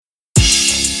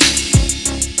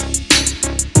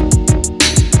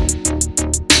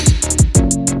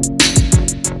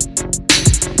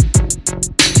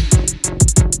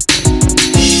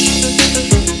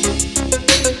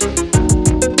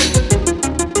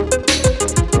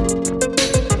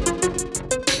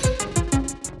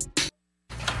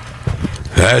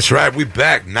That's right. We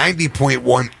back.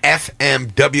 90.1 FM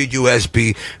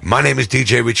WUSB. My name is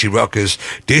DJ Richie Ruckers.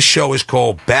 This show is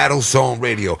called Battle Zone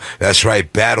Radio. That's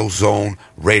right, Battle Zone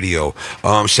Radio.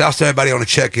 Shouts to everybody on the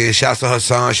check-in. Shouts to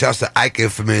Hassan. Shouts to Ike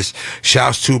Infamous.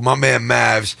 Shouts to my man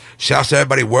Mavs. Shouts to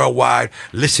everybody worldwide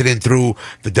listening through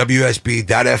the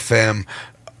WSB.FM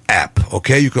app.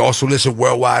 Okay, you can also listen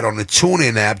worldwide on the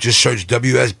TuneIn app. Just search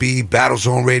WSB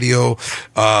Battlezone Radio,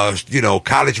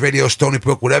 College Radio, Stony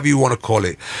Brook, whatever you want to call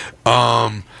it.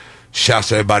 Shouts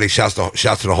to everybody. Shouts to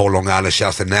the whole Long Island.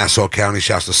 Shouts to Nassau County.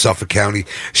 Shouts to Suffolk County.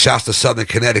 Shouts to Southern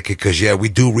Connecticut, because we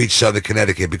do reach Southern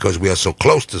Connecticut because we are so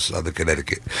close to Southern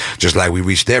Connecticut, just like we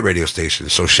reach their radio station.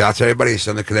 So shouts to everybody in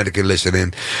Southern Connecticut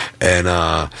listening. And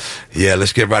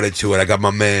let's get right into it. I got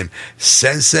my man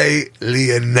Sensei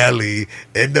Leonelli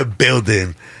in the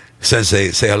building.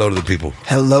 Sensei, say hello to the people.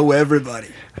 Hello, everybody.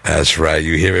 That's right.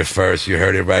 You hear it first. You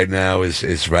heard it right now.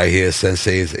 It's right here.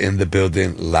 Sensei is in the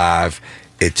building, live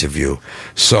interview.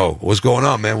 So, what's going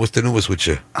on, man? What's the newest with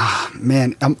you?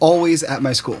 Man, I'm always at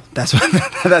my school. That's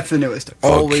the newest.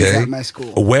 Always at my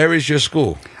school. Where is your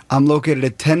school? I'm located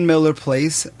at 10 Miller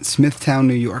Place, Smithtown,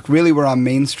 New York. Really, we're on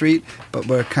Main Street, but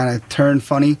we're kind of turned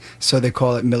funny, so they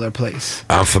call it Miller Place.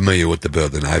 I'm familiar with the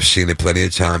building. I've seen it plenty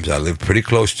of times. I live pretty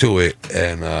close to it,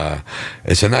 and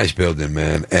it's a nice building,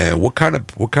 man. And what kind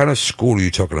of school are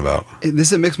you talking about? This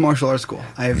is a mixed martial arts school.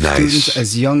 I have students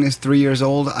as young as 3 years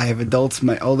old. I have adults.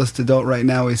 My oldest adult right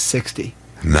now is 60.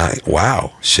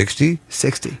 Wow, 60?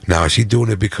 60. Now, is he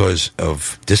doing it because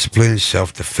of discipline,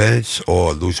 self-defense,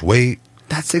 or lose weight?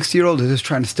 That 60-year-old is just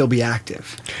trying to still be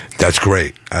active. That's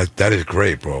great. That is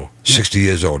great, bro. 60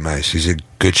 years old, nice. He's in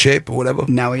good shape or whatever?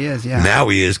 Now he is, yeah. Now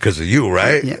he is because of you,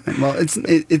 right? Yeah, well,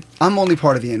 I'm only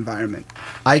part of the environment.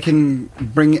 I can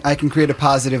create a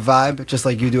positive vibe, just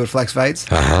like you do at Flex Fights.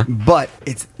 But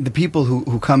it's the people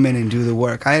who come in and do the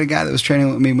work. I had a guy that was training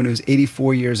with me when he was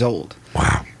 84 years old.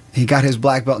 Wow. He got his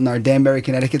black belt in our Danbury,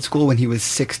 Connecticut school when he was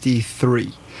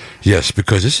 63. Yes,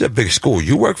 because this is a big school.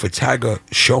 You work for Tiger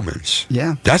Showmans.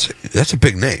 Yeah. That's a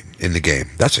big name in the game.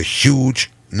 That's a huge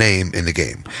name in the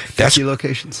game. 50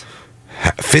 locations.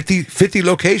 50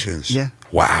 locations? Yeah.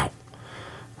 Wow.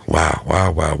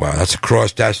 That's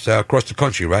across the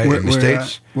country, right? In the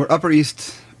States? We're Upper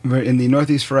East. We're in the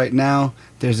Northeast for right now.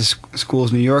 There's the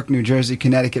schools: New York, New Jersey,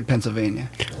 Connecticut, Pennsylvania.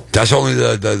 That's only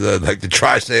the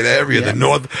tri-state area, yeah.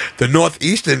 the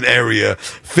northeastern area.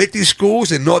 50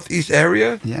 schools in northeast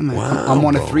area. Yeah, man. Wow, I'm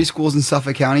one of 3 schools in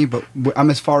Suffolk County, but I'm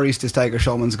as far east as Tiger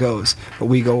Shulman's goes. But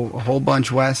we go a whole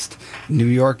bunch west: New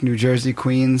York, New Jersey,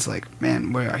 Queens. Like,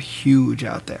 man, we are huge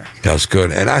out there. That's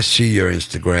good. And I see your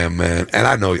Instagram, man. And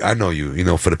I know you. You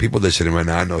know, for the people listening right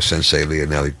now, I know Sensei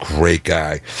Leonelli, great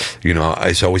guy. You know,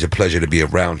 it's always a pleasure to be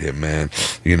around him, man.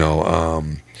 You know,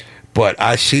 but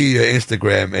I see your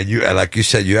Instagram, and you, like you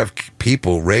said, you have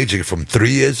people ranging from 3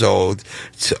 years old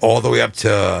to all the way up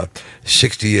to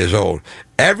 60 years old.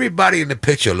 Everybody in the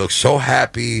picture looks so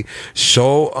happy,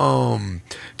 so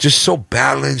just so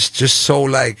balanced, just so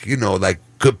like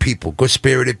good people, good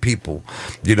spirited people.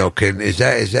 You know, is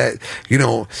that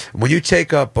when you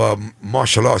take up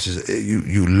martial arts,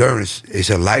 you learn it's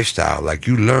a lifestyle. Like,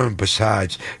 you learn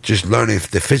besides just learning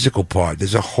the physical part.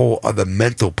 There's a whole other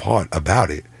mental part about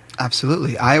it.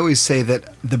 Absolutely. I always say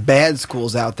that the bad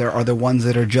schools out there are the ones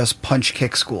that are just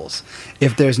punch-kick schools.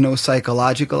 If there's no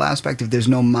psychological aspect, if there's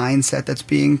no mindset that's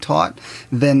being taught,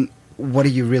 then what are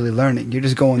you really learning? You're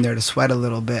just going there to sweat a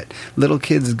little bit. Little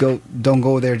kids don't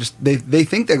go there just they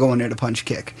think they're going there to punch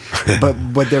kick, but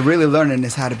what they're really learning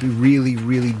is how to be really,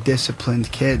 really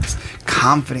disciplined kids,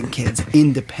 confident kids,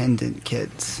 independent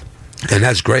kids. And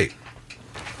that's great.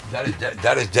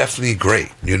 That is definitely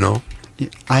great. You know.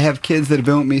 I have kids that have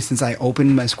been with me since I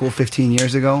opened my school 15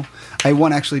 years ago.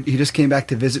 He just came back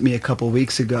to visit me a couple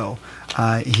weeks ago.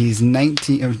 He's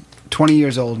 20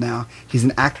 years old now. He's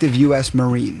an active U.S.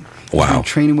 Marine. Wow. He's been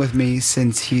training with me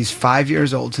since he's 5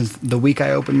 years old, since the week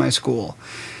I opened my school.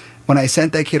 When I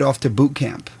sent that kid off to boot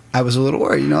camp, I was a little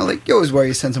worried. You know, like, you always worry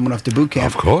you send someone off to boot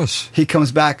camp. Of course. He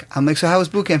comes back. I'm like, so how was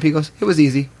boot camp? He goes, it was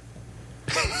easy.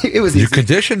 It was easy. You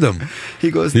conditioned them.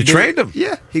 He goes, you trained them.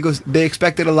 Yeah. He goes, they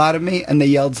expected a lot of me, and they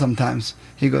yelled sometimes.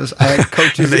 He goes, I had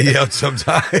coaches. And they yelled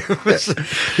sometimes.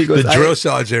 He goes, the drill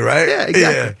sergeant, right? Yeah,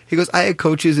 exactly. Yeah. He goes, I had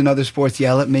coaches in other sports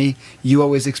yell at me. You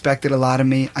always expected a lot of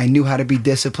me. I knew how to be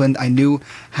disciplined. I knew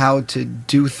how to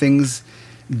do things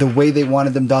the way they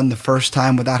wanted them done the first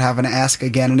time without having to ask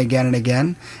again and again and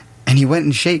again. And he went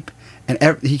in shape.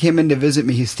 And he came in to visit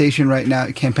me. He's stationed right now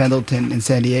at Camp Pendleton in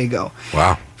San Diego.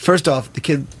 Wow. First off, the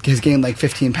kid has gained like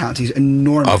 15 pounds. He's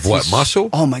enormous. Of what, muscle?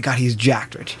 Oh, my God, he's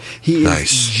jacked, Rich. He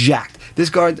is jacked.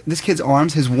 This kid's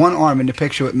arms, his one arm in the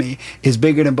picture with me, is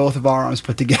bigger than both of our arms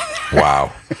put together.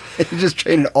 Wow. He's just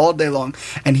training all day long,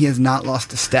 and he has not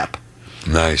lost a step.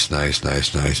 Nice.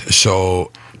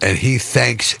 So, and he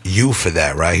thanks you for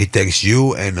that, right? He thanks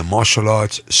you and the martial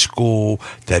arts school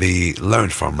that he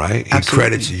learned from, right? He Absolutely.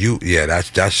 credits you. Yeah,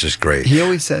 that's just great. He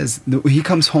always says he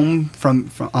comes home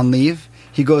from on leave.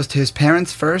 He goes to his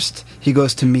parents first. He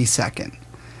goes to me second.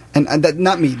 And that,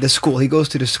 not me, the school. He goes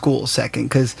to the school second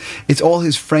because it's all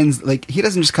his friends. Like, he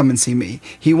doesn't just come and see me.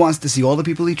 He wants to see all the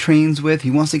people he trains with.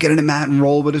 He wants to get in a mat and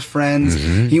roll with his friends.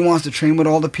 Mm-hmm. He wants to train with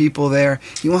all the people there.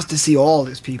 He wants to see all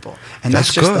his people. And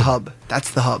that's just good. the hub.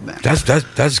 That's the hub, man.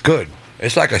 That's good.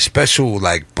 It's like a special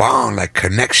like bond, like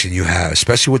connection you have,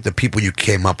 especially with the people you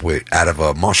came up with out of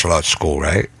a martial arts school,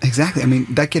 right? Exactly. I mean,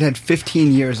 that kid had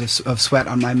 15 years of sweat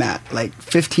on my mat. Like,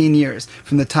 15 years.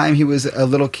 From the time he was a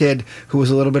little kid who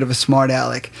was a little bit of a smart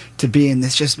aleck to being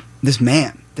this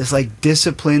man. This, like,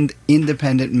 disciplined,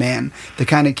 independent man. The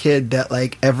kind of kid that,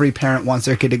 like, every parent wants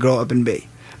their kid to grow up and be.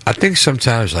 I think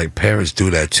sometimes like parents do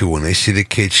that too. When they see the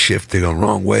kid shifting the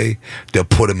wrong way, they'll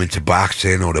put him into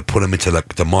boxing or they'll put him into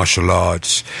like the martial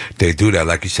arts. They do that,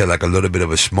 like you said, like a little bit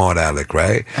of a smart aleck,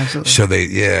 right? Absolutely. So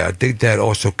I think that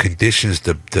also conditions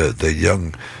the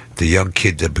young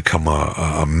kid to become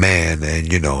a man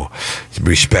and, you know,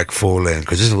 respectful, and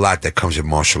because there's a lot that comes in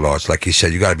martial arts. Like you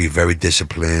said, you got to be very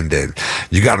disciplined and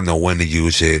you got to know when to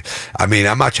use it. I mean,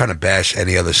 I'm not trying to bash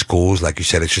any other schools. Like you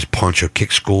said, it's just punch or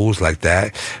kick schools like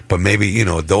that. But maybe, you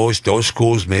know, those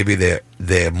schools, maybe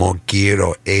they're more geared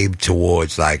or aimed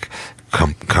towards like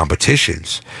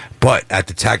competitions. But at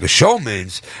the Tiger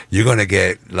Showman's, you're going to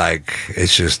get, like,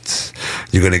 it's just,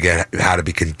 you're going to get how to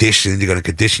be conditioned. You're going to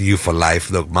condition you for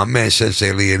life. Look, my man Sensei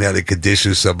Leonelli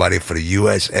conditioned somebody for the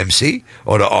USMC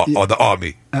or the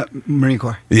Army. Marine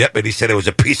Corps. Yep, and he said it was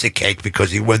a piece of cake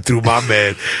because he went through my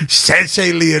man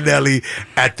Sensei Leonelli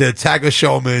at the Tiger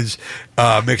Showman's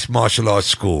mixed martial arts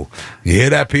school. You hear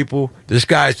that, people? This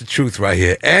guy's the truth right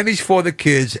here. And he's for the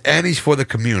kids, and he's for the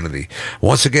community.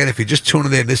 Once again, if you're just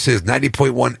tuning in, this is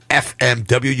 90.1 FM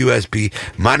WUSB.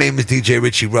 My name is DJ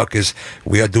Richie Ruckus.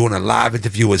 We are doing a live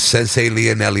interview with Sensei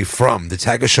Leonelli from the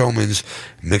Tiger Showman's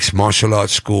mixed martial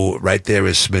arts school right there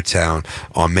in Smithtown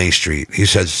on Main Street. He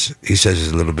says it's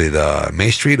a little bit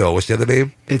Main Street, or what's the other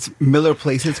name? It's Miller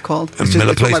Place, it's called.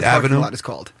 Miller Place what my Avenue? lot is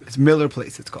called. It's Miller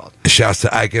Place, it's called. Shouts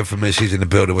to Ike Infamous. He's in the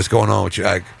building. What's going on with you,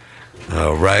 Ike?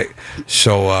 All right.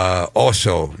 So,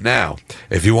 also, now,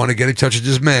 if you want to get in touch with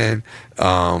this man,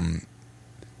 I'm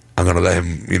going to let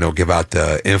him, you know, give out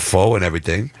the info and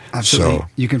everything. Absolutely. So,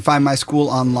 you can find my school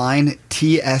online,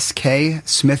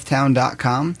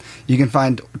 tsksmithtown.com. You can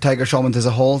find Tiger Showman's as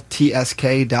a whole,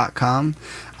 tsk.com.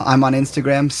 I'm on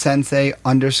Instagram,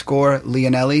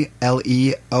 sensei_Leonelli,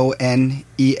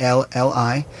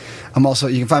 LEONELLI. I'm also,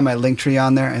 you can find my link tree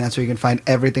on there, and that's where you can find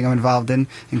everything I'm involved in,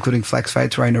 including Flex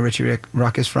Fights, where I know Richie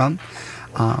Ruck is from.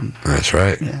 that's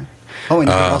right. Yeah. Oh, and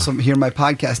you can also hear my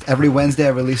podcast. Every Wednesday I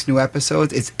release new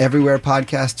episodes. It's everywhere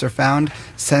podcasts are found.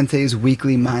 Sensei's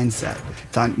Weekly Mindset.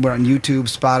 We're on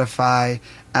YouTube, Spotify,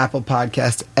 Apple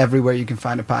Podcasts. Everywhere you can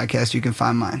find a podcast, you can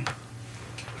find mine.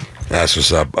 That's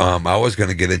what's up. I was going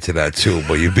to get into that too,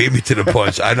 but you beat me to the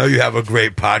punch. I know you have a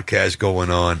great podcast going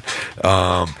on.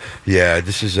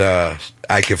 This is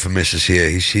Ike Infamous is here.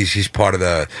 He's part of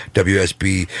the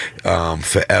WSB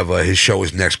forever. His show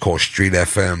is next, called Street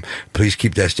FM. Please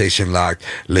keep that station locked.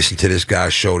 Listen to this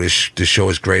guy's show. This show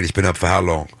is great. It's been up for how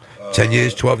long? 10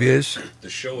 years? 12 years? The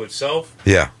show itself?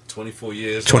 Yeah. 24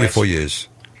 years. 24 years.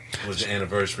 Was the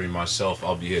anniversary myself.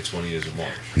 I'll be here 20 years in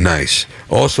March. Nice.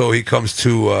 Also, he comes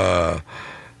to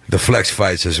the Flex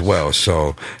Fights as well.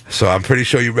 So I'm pretty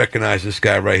sure you recognize this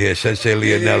guy right here, Sensei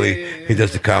Leonelli. Yeah. He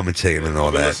does the commentating and all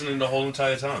I've been that. listening the whole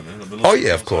entire time, man. Oh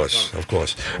yeah, of course. This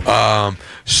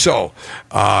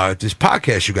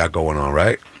podcast you got going on,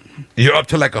 right? You're up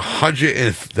to like the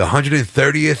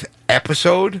 130th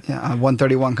episode. Yeah,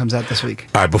 131 comes out this week.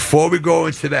 All right. Before we go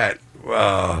into that,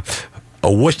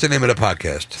 what's the name of the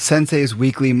podcast? Sensei's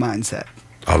Weekly Mindset.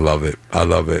 I love it.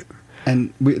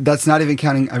 And that's not even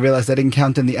counting, I realized I didn't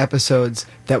count in the episodes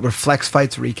that were Flex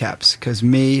Fights recaps, because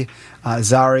me,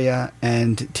 Zaria,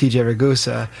 and TJ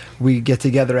Ragusa, we get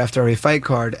together after every fight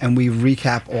card and we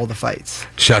recap all the fights.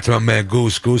 Shout out to my man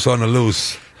Goose on the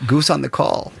loose. Goose on the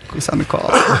call. Goose on the call.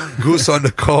 Goose on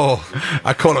the call.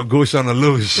 I call him Goose on the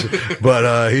loose,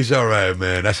 but he's all right,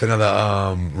 man. That's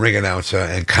another ring announcer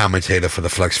and commentator for the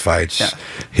Flex Fights. Yeah.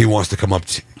 He wants to come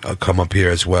up here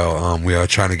as well. We are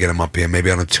trying to get him up here,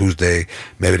 maybe on a Tuesday,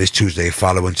 maybe this Tuesday,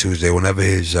 following Tuesday, whenever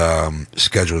his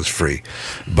schedule is free.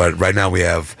 But right now we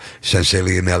have Sensei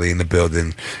Leonelli in the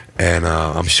building, and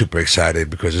I'm super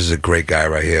excited because this is a great guy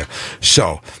right here.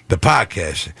 So the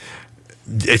podcast.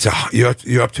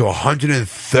 You're up to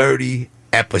 130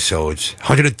 episodes.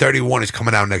 131 is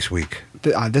coming out next week.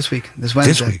 This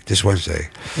Wednesday. This Wednesday.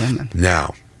 Yeah, man.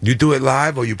 Now, you do it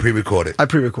live or you pre-record it? I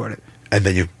pre-record it. And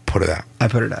then you put it out? I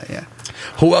put it out, yeah.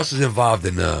 Who else is involved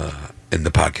in the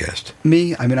podcast?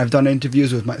 Me. I mean, I've done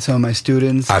interviews with some of my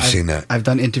students. I've seen that. I've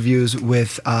done interviews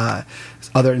with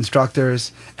other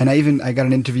instructors, and I got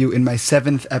an interview in my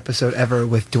 7th episode ever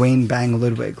with Dwayne Bang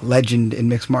Ludwig, legend in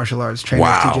mixed martial arts, trainer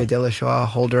of TJ Dillashaw,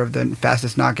 holder of the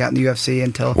fastest knockout in the UFC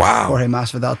until Jorge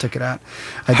Masvidal took it out.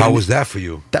 How was that for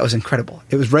you? That was incredible.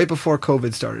 It was right before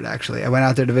COVID started, actually. I went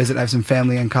out there to visit. I have some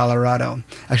family in Colorado.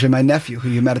 Actually, my nephew, who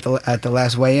you met at the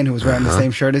last weigh-in, who was wearing the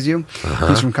same shirt as you,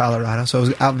 he's from Colorado. So I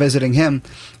was out visiting him.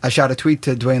 I shot a tweet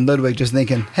to Dwayne Ludwig just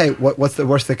thinking, hey, what's the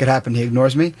worst that could happen? He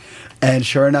ignores me. And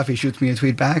sure enough, he shoots me a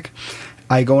tweet back.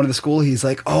 I go into the school. He's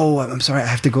like, oh, I'm sorry, I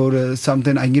have to go to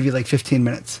something. I can give you like 15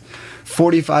 minutes.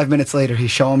 45 minutes later,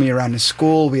 he's showing me around his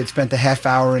school. We had spent a half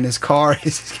hour in his car.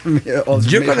 He's giving me all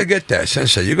this You're going to get that,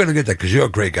 Sensei. You're going to get that because you're a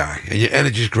great guy. And your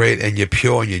energy's great, and you're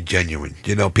pure, and you're genuine.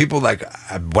 You know, people like,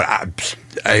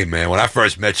 hey, man, when I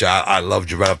first met you, I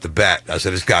loved you right off the bat. I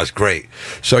said, this guy's great.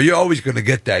 So you're always going to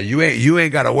get that. You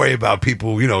ain't got to worry about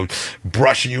people,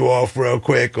 brushing you off real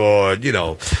quick or,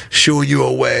 shooing you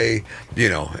away.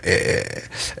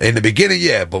 In the beginning,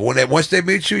 yeah. But once they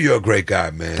meet you, you're a great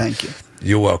guy, man. Thank you.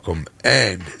 You're welcome.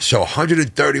 And so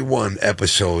 131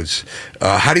 episodes.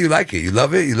 How do you like it? You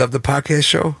love it? You love the podcast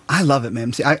show? I love it,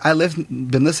 man. See,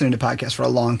 been listening to podcasts for a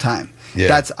long time.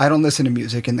 Yeah. I don't listen to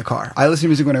music in the car. I listen to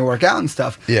music when I work out and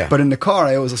stuff. Yeah. But in the car,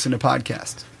 I always listen to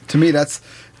podcasts. To me,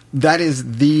 that is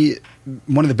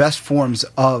one of the best forms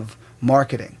of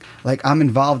marketing. Like, I'm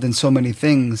involved in so many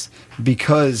things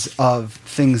because of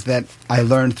things that I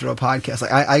learned through a podcast.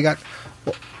 Like, I got...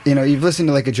 you've listened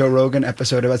to like a Joe Rogan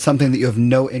episode about something that you have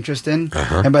no interest in,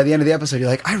 and by the end of the episode, you're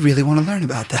like, I really want to learn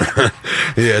about that.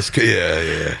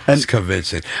 It's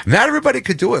convincing. Not everybody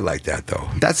could do it like that, though.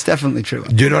 That's definitely true.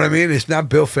 Do you know what I mean? It's not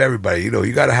built for everybody.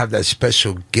 You got to have that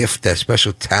special gift, that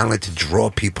special talent to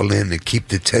draw people in and keep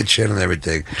the attention and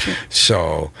everything.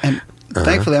 So, and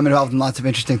thankfully, I'm involved in lots of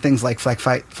interesting things like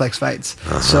Flex Fights.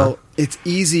 So it's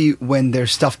easy when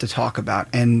there's stuff to talk about.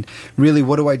 And really,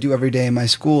 what do I do every day in my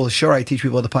school? Sure, I teach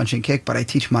people to punch and kick, but I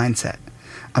teach mindset.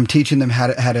 I'm teaching them how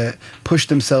to push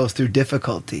themselves through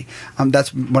difficulty.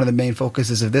 That's one of the main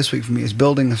focuses of this week for me, is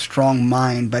building a strong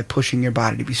mind by pushing your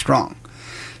body to be strong.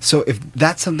 So if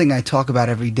that's something I talk about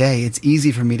every day, it's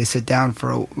easy for me to sit down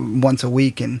for once a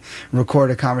week and record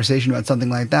a conversation about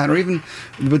something like that. Or even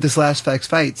with this last Flex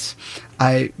Fights,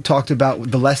 I talked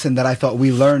about the lesson that I thought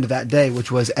we learned that day,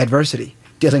 which was adversity.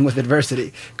 Dealing with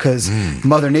adversity, because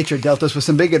Mother Nature dealt us with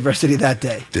some big adversity that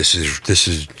day. This is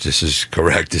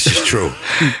correct. This is true.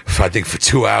 I think for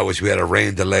 2 hours we had a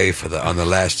rain delay on the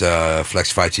last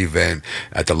Flex Fights event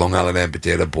at the Long Island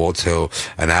Amphitheater, Balls Hill.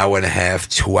 An hour and a half,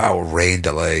 2 hour rain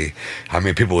delay. I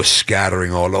mean, people were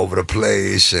scattering all over the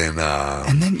place, and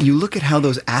then you look at how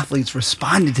those athletes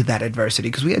responded to that adversity,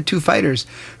 because we had two fighters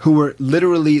who were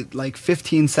literally like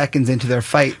 15 seconds into their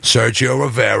fight. Sergio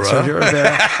Rivera,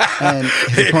 and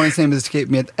his opponent's name has escaped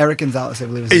me. Eric Gonzalez, I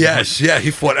believe.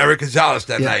 He fought Eric Gonzalez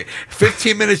that night.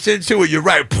 15 minutes into it, you're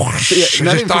right. It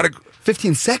just started.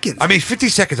 15 seconds. 15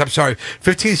 seconds. I'm sorry.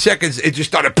 15 seconds. It just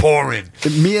started pouring.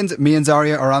 Me and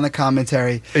Zarya are on the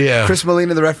commentary. Yeah. Chris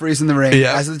Molina, the referee's in the ring.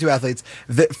 Yeah. As are the two athletes.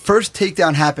 The first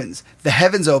takedown happens. The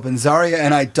heavens open. Zarya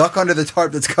and I duck under the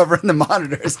tarp that's covering the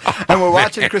monitors, and we're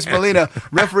watching Chris Molina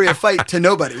referee a fight to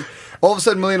nobody. All of a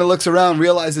sudden, Molina looks around,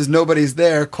 realizes nobody's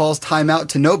there, calls timeout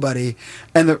to nobody,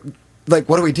 and what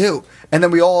do we do? And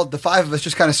then the five of us,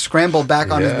 just kind of scrambled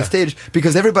back onto the stage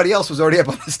because everybody else was already up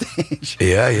on the stage.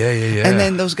 Yeah. And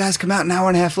then those guys come out an hour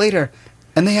and a half later,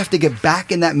 and they have to get back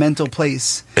in that mental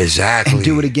place. Exactly. And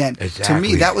do it again. Exactly. To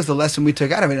me, that was the lesson we took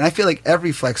out of it. And I feel like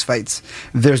every Flex Fights,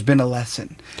 there's been a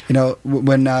lesson.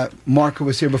 When Mark, who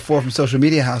was here before from Social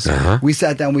Media House, we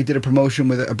sat down, we did a promotion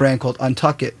with a brand called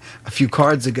Untuck It a few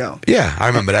cards ago. Yeah, I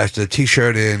remember. That's the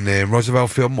T-shirt in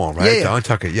Roosevelt Field Mall, right? Yeah. The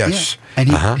Untuck It, yes. Yeah.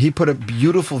 And he put a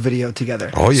beautiful video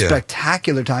together. Oh, yeah.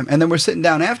 Spectacular time. And then we're sitting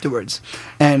down afterwards.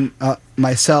 And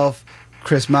myself,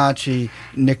 Chris Machi,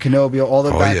 Nick Canobio, all the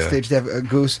backstage. They have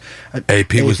Goose.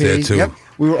 AP was there too. Yep.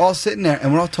 we were all sitting there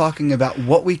and we're all talking about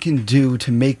what we can do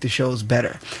to make the shows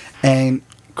better. And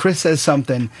Chris says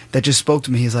something that just spoke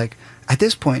to me. He's like, at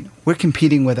this point, we're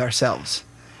competing with ourselves.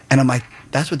 And I'm like,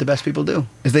 that's what the best people do,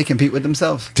 is they compete with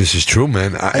themselves. This is true,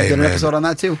 man. I did an episode on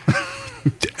that too.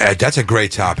 That's a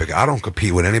great topic. I don't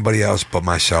compete with anybody else but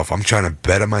myself. I'm trying to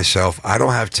better myself. I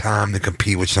don't have time to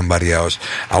compete with somebody else.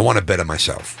 I want to better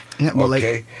myself. Yeah, well,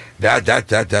 okay,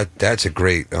 that's a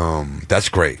great. That's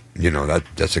great. You know,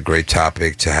 that's a great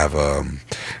topic to have a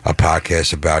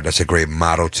podcast about. That's a great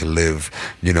motto to live.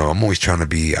 You know, I'm always trying to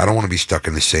be. I don't want to be stuck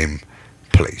in the same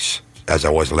place as I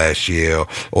was last year,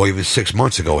 or even 6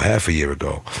 months ago, half a year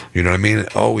ago. You know what I mean?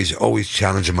 Always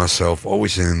challenging myself,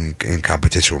 always in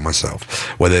competition with myself.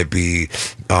 Whether it be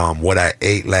what I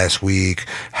ate last week,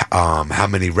 how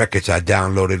many records I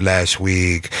downloaded last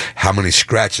week, how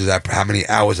many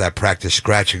hours I practiced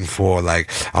scratching for. Like,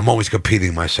 I'm always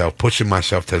competing myself, pushing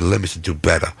myself to the limits to do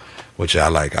better. Which I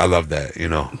like. I love that, you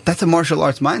know. That's a martial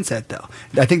arts mindset, though.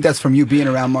 I think that's from you being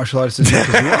around martial artists as much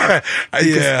as you are.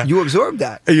 Yeah. You absorb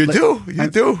that. You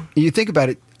do. You think about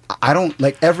it. I don't,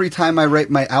 like, every time I write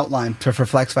my outline for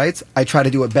Flex Fights, I try to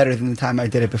do it better than the time I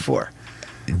did it before.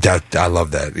 I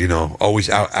love that, you know. Always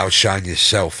outshine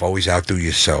yourself. Always outdo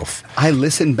yourself. I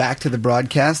listen back to the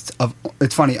broadcasts of.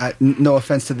 It's funny. No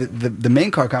offense to the main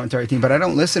card commentary team, but I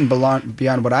don't listen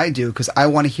beyond what I do because I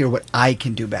want to hear what I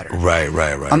can do better. Right.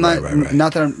 I'm not. Right.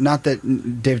 Not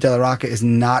that Dave De La Rocca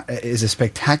is a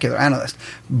spectacular analyst,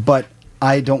 but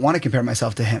I don't want to compare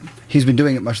myself to him. He's been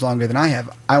doing it much longer than I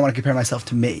have. I want to compare myself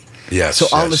to me. Yes. So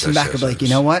I'll listen back and be like, you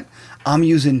know what? I'm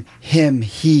using him,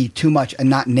 he too much, and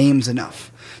not names enough.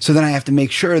 So then I have to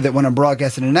make sure that when I'm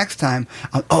broadcasting the next time,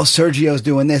 Sergio's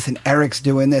doing this and Eric's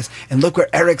doing this. And look where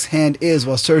Eric's hand is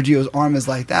while Sergio's arm is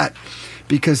like that.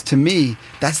 Because to me,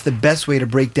 that's the best way to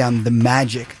break down the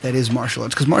magic that is martial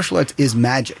arts. Because martial arts is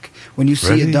magic. When you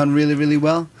see it done really, really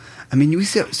well. I mean, you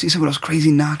see some of those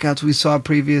crazy knockouts we saw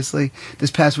previously. This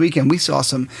past weekend, we saw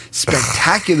some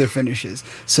spectacular finishes,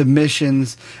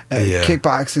 submissions,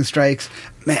 kickboxing strikes,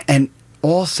 and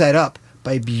all set up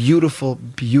by beautiful,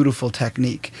 beautiful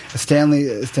technique. Stanley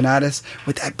Stanatis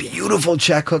with that beautiful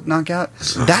check hook knockout.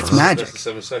 That's magic. That's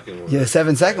the 7-second one. Yeah, the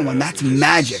 7-second one. That's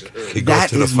magic.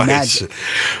 That is magic.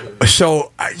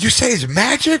 So you say it's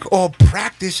magic or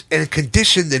practice and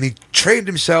conditioned, and he trained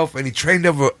himself and he trained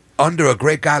under a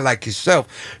great guy like yourself,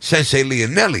 Sensei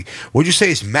Leonelli. Would you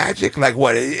say it's magic? Like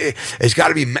what? It's got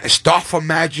to be start from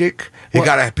magic. It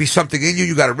got to be something in you.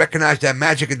 You got to recognize that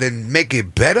magic and then make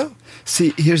it better.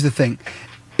 See, here's the thing.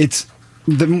 It's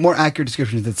the more accurate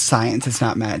description is it's science. It's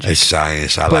not magic. It's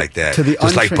science. I like that.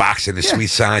 Just like boxing, the sweet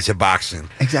science of boxing.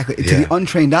 Exactly. To the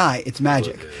untrained eye, it's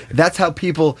magic. That's how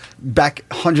people back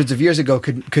hundreds of years ago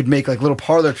could make like little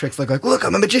parlor tricks. Like look,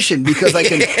 I'm a magician because I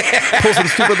can pull some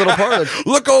stupid little parlor.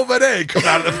 Look over there. Come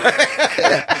out of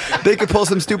the They could pull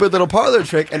some stupid little parlor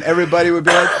trick, and everybody would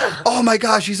be like, "Oh my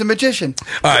gosh, he's a magician."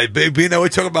 All right, baby. Now we're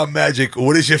talking about magic.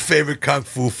 What is your favorite kung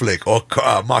fu flick or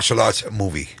martial arts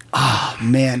movie? Oh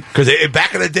man! Because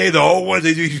back in the day, the old ones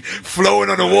they do flowing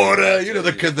on the water. You know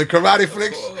the karate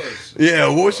flicks. Yeah,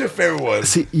 what was your favorite one?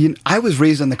 See, I was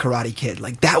raised on the Karate Kid.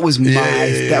 Like that was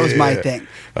my thing.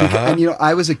 And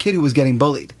I was a kid who was getting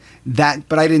bullied.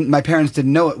 But I didn't. My parents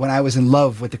didn't know it when I was in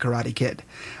love with the Karate Kid.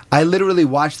 I literally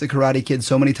watched the Karate Kid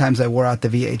so many times I wore out the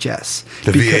VHS.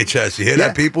 VHS, you hear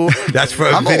that, people? That's for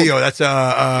a video. Old. That's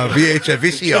a VHS,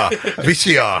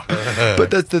 VCR.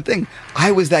 But that's the thing.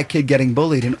 I was that kid getting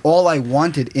bullied, and all I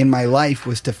wanted in my life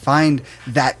was to find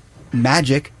that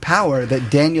magic power that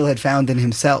Daniel had found in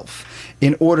himself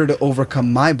in order to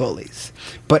overcome my bullies.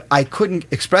 But I couldn't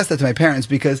express that to my parents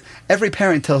because every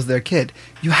parent tells their kid,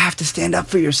 you have to stand up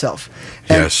for yourself.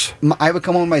 And yes. I would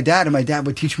come home with my dad, and my dad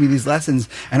would teach me these lessons,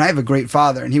 and I have a great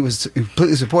father, and he was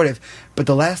completely supportive. But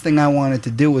the last thing I wanted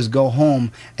to do was go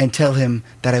home and tell him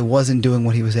that I wasn't doing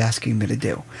what he was asking me to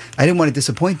do. I didn't want to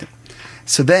disappoint him.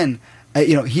 So then,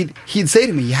 he'd say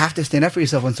to me, you have to stand up for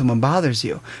yourself when someone bothers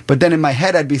you. But then in my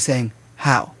head, I'd be saying,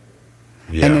 how?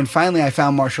 Yeah. And then finally I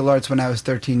found martial arts when I was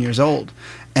 13 years old.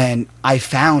 And I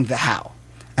found the how.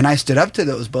 And I stood up to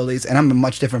those bullies, and I'm a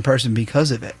much different person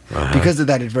because of it. Because of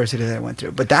that adversity that I went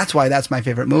through. But that's why that's my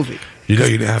favorite movie. You know,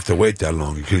 you didn't have to wait that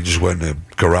long. You could have just went in the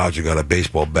garage and got a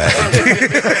baseball bat.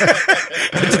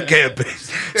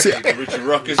 See, Richie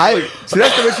Ruckus that's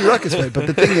the Richie Ruckus fight. But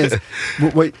the thing is,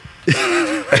 wait.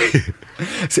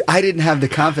 See, I didn't have the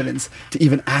confidence to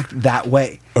even act that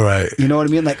way. Right. You know what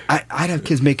I mean? Like, I'd have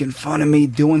kids making fun of me,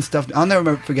 doing stuff. I'll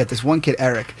never forget this one kid,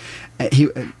 Eric.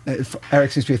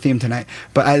 Eric seems to be a theme tonight.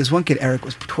 But this one kid, Eric,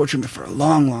 was torturing me for a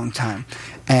long, long time.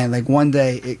 And, like, one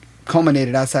day, it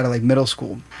culminated outside of, like, middle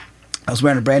school. I was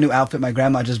wearing a brand new outfit my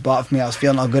grandma just bought for me. I was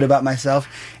feeling all good about myself,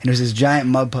 and there was this giant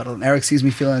mud puddle. And Eric sees me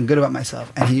feeling good about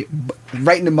myself, and he,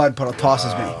 right in the mud puddle,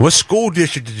 tosses me. What school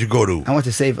district did you go to? I went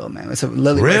to Sayville, man. It's a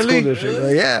Lily Really? school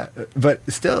district. Yeah, but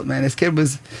still, man, this kid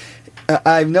was.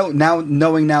 I know now,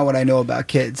 knowing now what I know about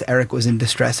kids, Eric was in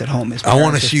distress at home. His I want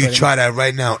to parents see were you splitting. try that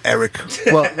right now, Eric.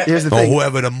 Well, here's the Or thing.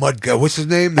 whoever the mud guy. What's his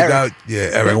name? The Eric. guy. Yeah,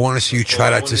 Eric. I want to see you try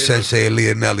that to Sensei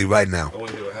Leonelli right now.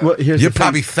 Well, here's You're the thing.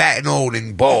 probably fat and old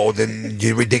and bald, and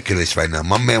you're ridiculous right now.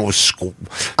 My man will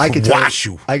I could wash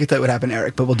you. I could tell you what happened,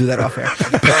 Eric, but we'll do that off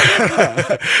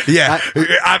air. Yeah,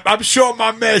 I'm sure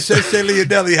my man Sensei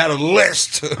Leonelli had a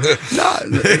list. No,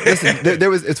 listen. There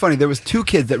was. It's funny. There was two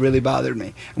kids that really bothered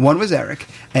me. One was Eric,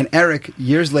 and Eric.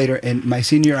 Years later, in my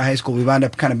senior year of high school, we wound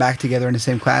up kind of back together in the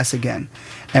same class again,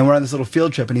 and we're on this little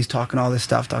field trip, and he's talking all this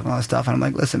stuff, and I'm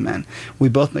like, listen, man, we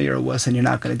both know you're a wuss, and you're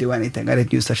not going to do anything. I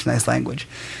didn't use such nice language.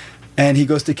 And he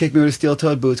goes to kick me with his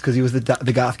steel-toed boots because he was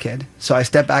the goth kid. So I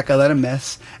step back, I let him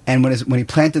miss, and when he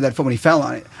planted that foot, when he fell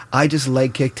on it, I just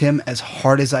leg kicked him as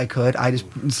hard as I could. I just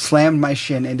slammed my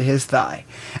shin into his thigh,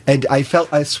 and I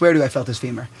swear to you, I felt his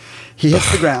femur. He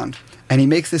hits the ground, and he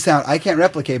makes this sound I can't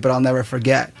replicate, but I'll never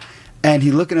forget. And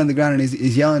he's looking on the ground, and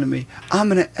he's yelling at me, "I'm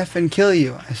gonna effing kill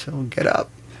you!" I said, "Well, get up."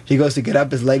 He goes to get up,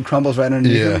 his leg crumbles right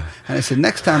underneath him, and I said,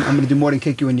 "Next time, I'm gonna do more than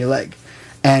kick you in your leg."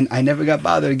 And I never got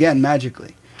bothered again,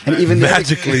 magically. And even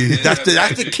Magically, that's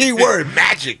the key word,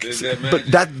 magic. but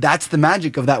that's the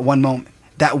magic of that one moment.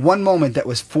 That one moment that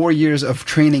was 4 years of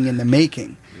training in the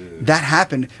making. That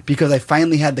happened because I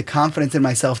finally had the confidence in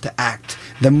myself to act.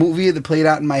 The movie that played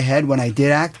out in my head when I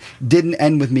did act didn't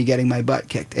end with me getting my butt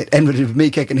kicked. It ended with me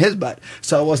kicking his butt.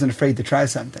 So I wasn't afraid to try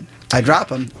something. I drop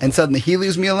him, and suddenly he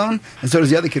leaves me alone, and so does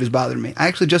the other kid who's bothering me. I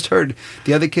actually just heard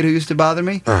the other kid who used to bother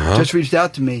me just reached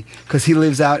out to me because he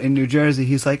lives out in New Jersey.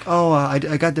 He's like, "Oh, I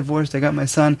got divorced. I got my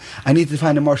son. I need to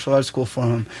find a martial arts school for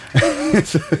him."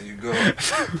 So, There you go.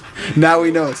 now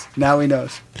he knows. Now he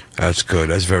knows. That's good.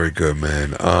 That's very good,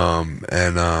 man.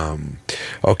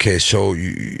 Okay, so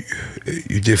you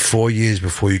did 4 years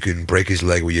before you can break his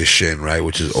leg with your shin, right?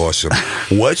 Which is awesome.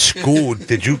 What school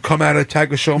did you come out of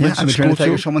Tiger Showman Yeah, I've been training school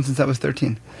Tiger too? Showman since I was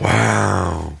 13.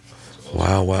 Wow.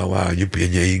 Wow. You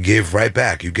gave right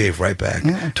back. You gave right back.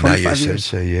 Yeah, Now 25 you years.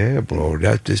 say, yeah, bro.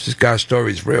 This guy's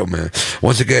story is real, man.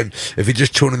 Once again, if you're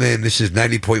just tuning in, this is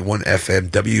 90.1 FM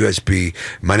WSB.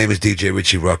 My name is DJ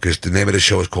Richie Ruckus. The name of the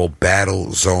show is called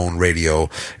Battle Zone Radio.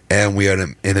 And we are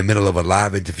in the middle of a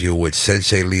live interview with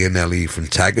Sensei Leonelli from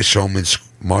Tiger Showman's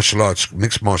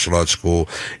mixed martial arts school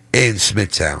in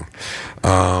Smithtown.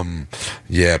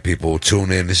 Yeah, people,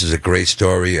 tune in. This is a great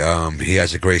story. He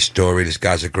has a great story. This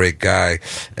guy's a great guy.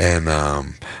 And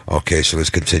okay, so let's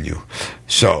continue.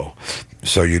 So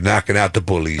you're knocking out the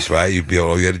bullies, right?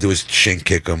 All you got to do is shin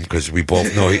kick them because we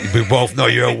both know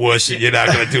you're a wuss and you're not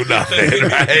gonna do nothing,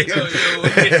 right?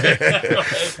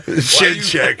 Shin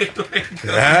check.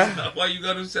 Huh? Why you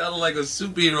gotta sound like a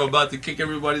superhero about to kick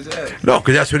everybody's ass? No,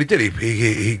 because that's what he did.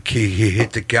 He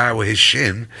hit the guy with his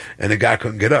shin, and the guy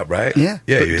couldn't get up, right? Yeah.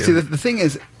 Yeah. But, see, the thing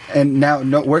is, and now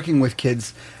working with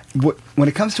kids, when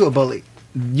it comes to a bully,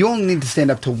 you only need to stand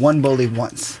up to one bully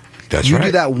once. That's you right.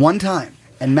 do that one time,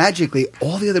 and magically,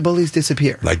 all the other bullies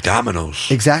disappear. Like dominoes.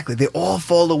 Exactly. They all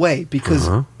fall away because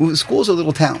schools are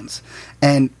little towns,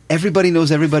 and everybody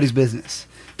knows everybody's business.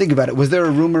 Think about it. Was there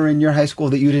a rumor in your high school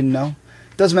that you didn't know?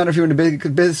 Doesn't matter if you're in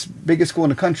the biggest school in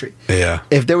the country. Yeah.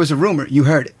 If there was a rumor, you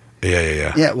heard it.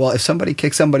 Yeah. Yeah, well, if somebody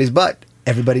kicked somebody's butt,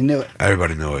 everybody knew it.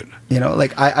 Everybody knew it. You know,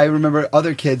 like I remember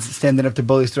other kids standing up to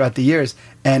bullies throughout the years,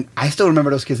 and I still remember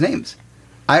those kids' names.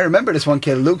 I remember this one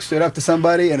kid, Luke, stood up to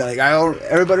somebody, and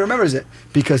everybody remembers it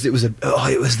because it was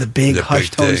the big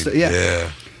hushed tone. Yeah.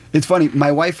 It's funny.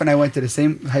 My wife and I went to the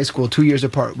same high school 2 years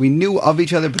apart. We knew of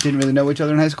each other, but didn't really know each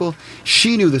other in high school.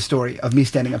 She knew the story of me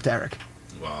standing up to Eric.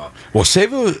 Wow. Well,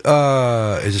 Sayville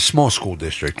is a small school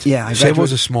district. Yeah, I Sayville is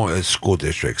graduated- a small school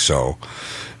district. So,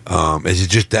 is it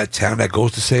just that town that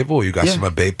goes to Sayville? Or you got Yeah. some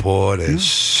at Bayport and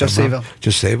just Sayville.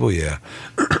 Just Sayville, yeah.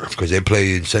 Because they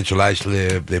play in Central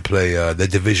Islip. They play the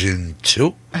Division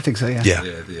 2. I think so. Yeah. Yeah.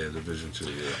 Yeah, Division 2,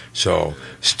 yeah. So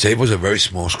Sayville's a very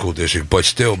small school district, but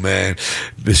still, man,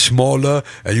 it's smaller,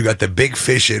 and you got the big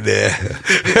fish in there.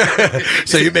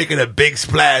 So you're making a big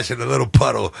splash in a little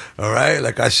puddle. All right,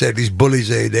 like I said, these bullies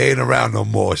they ain't around no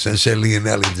more. Sensei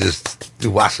Leonelli just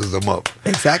washes them up.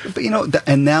 Exactly. But you know,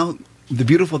 and now the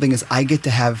beautiful thing is I get to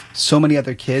have so many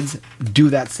other kids do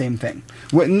that same thing.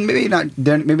 Maybe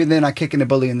they're not kicking a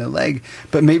bully in the leg,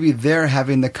 but maybe they're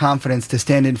having the confidence to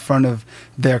stand in front of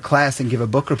their class and give a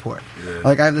book report. Yeah.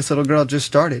 Like I have this little girl just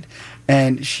started,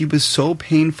 and she was so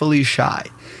painfully shy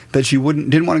that she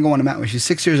didn't want to go on the mat with me. She's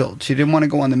 6 years old. She didn't want to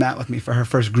go on the mat with me for her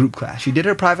first group class. She did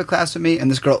her private class with me,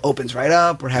 and this girl opens right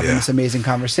up. We're having this amazing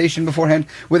conversation beforehand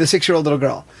with a 6-year-old little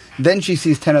girl. Then she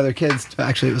sees 10 other kids.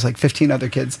 Actually, it was like 15 other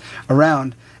kids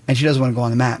around, and she doesn't want to go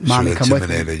on the mat. Mommy, come with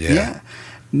me. Yeah.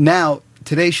 Now,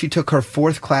 today she took her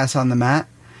 4th class on the mat,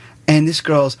 and this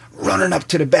girl's running up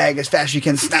to the bag as fast as she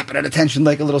can, snapping at attention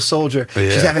like a little soldier. Yeah.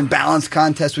 She's having balance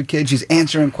contests with kids. She's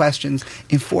answering questions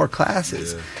in 4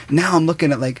 classes. Yeah. Now I'm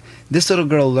looking at, like, this little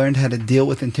girl learned how to deal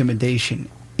with intimidation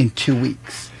in 2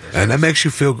 weeks. And that makes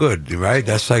you feel good, right?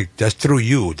 That's through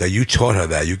you, that you taught her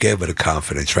that. You gave her the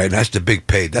confidence, right? And that's the big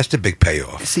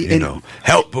payoff. See, you know,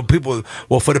 help people.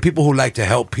 Well, for the people who like to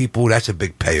help people, that's a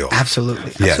big payoff.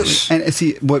 Absolutely. Yes. Absolutely. And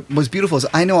see, what was beautiful is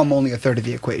I know I'm only a third of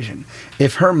the equation.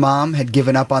 If her mom had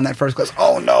given up on that first class,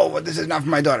 oh no, this is not for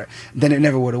my daughter, then it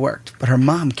never would have worked. But her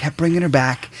mom kept bringing her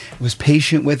back, was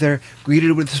patient with her, greeted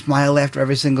her with a smile after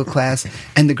every single class,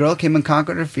 and the girl came and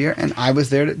conquered her fear, and I was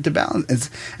there to balance.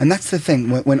 And that's the thing.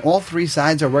 When all 3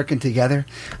 sides are working together,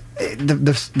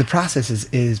 the process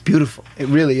is beautiful. It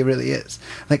really is.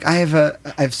 Like I have a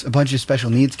bunch of special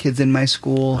needs kids in my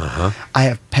school. I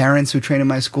have parents who train in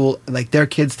my school. Like their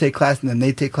kids take class and then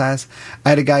they take class. I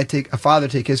had a father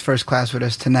take his first class with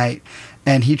us tonight,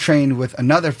 and he trained with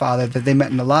another father that they met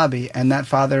in the lobby. And that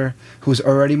father, who's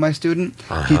already my student,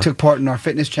 he took part in our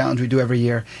fitness challenge we do every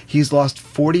year. He's lost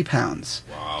 40 pounds.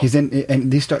 Wow. He's in,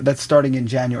 and that's starting in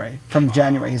January. From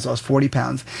January, he's lost 40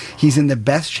 pounds. He's in the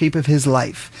best shape of his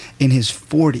life in his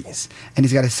 40s, and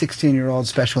he's got a 16-year-old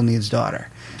special needs daughter.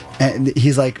 And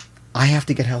he's like, I have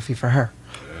to get healthy for her.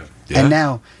 Yeah. And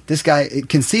now this guy,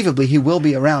 conceivably, he will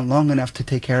be around long enough to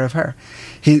take care of her.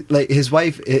 His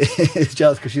wife is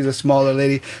jealous because she's a smaller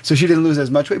lady, so she didn't lose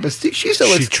as much weight. But she still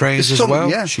She trains as well.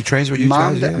 Yeah, she trains with you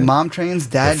mom, guys. Yeah. Mom trains,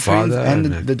 dad The trains, father and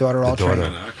and the daughter all train.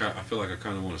 I feel like I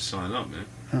kind of want to sign up, man.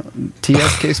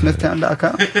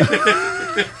 TSKSmithtown.com.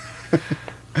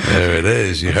 There it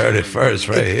is. You heard it first,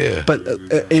 right here. But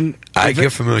I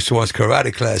get familiar towards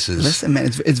karate classes. Listen, man,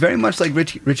 it's very much like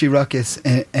Richie Ruckus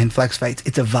and Flex Fights.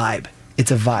 It's a vibe. It's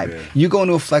a vibe. Yeah. You go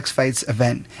into a Flex Fights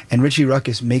event, and Richie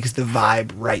Ruckus makes the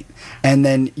vibe right. And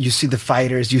then you see the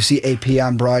fighters. You see AP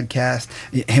on broadcast,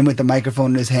 him with the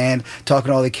microphone in his hand,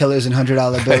 talking to all the killers and $100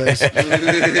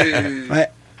 billers. Right?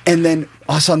 And then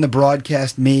us on the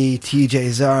broadcast, me,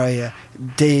 TJ Zaria,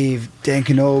 Dave, Dan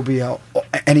Canobio,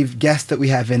 any guests that we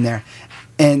have in there.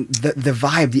 And the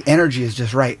vibe, the energy is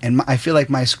just right. And I feel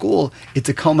like my school, it's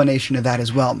a culmination of that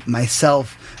as well.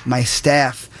 Myself, my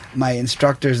staff, my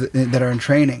instructors that are in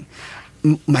training,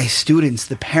 my students,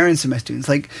 the parents of my students.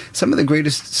 Like some of the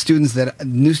greatest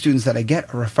new students that I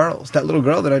get are referrals. That little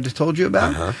girl that I just told you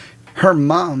about, her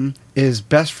mom is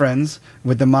best friends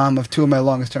with the mom of 2 of my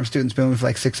longest term students, been with me for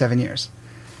like 6-7 years.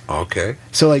 Okay.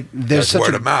 So like there's That's such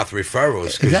word of mouth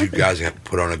referrals because Exactly. you guys have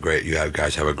put on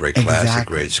guys have a great class, Exactly. a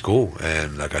great school,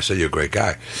 and like I said, you're a great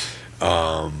guy.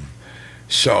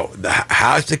 So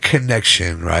how's the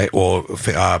connection, right? Or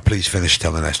please finish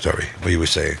telling that story. What you were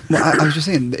saying? Well, I was just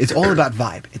saying, it's all about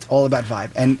vibe. It's all about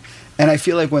vibe. And I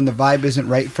feel like when the vibe isn't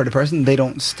right for the person, they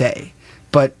don't stay.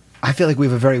 But I feel like we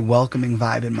have a very welcoming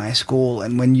vibe in my school.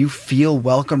 And when you feel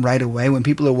welcome right away, when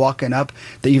people are walking up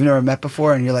that you've never met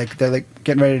before, and they're like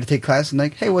getting ready to take class, and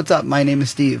like, hey, what's up? My name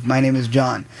is Steve. My name is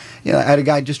John. You know, I had a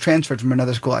guy just transferred from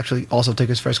another school, actually also took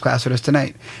his first class with us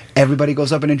tonight. Everybody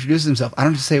goes up and introduces himself. I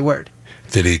don't have to say a word.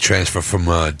 Did he transfer from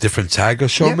different Tiger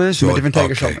Showmans? From a different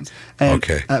Tiger okay. Showmans. And,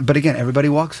 Okay. But again, everybody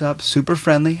walks up, super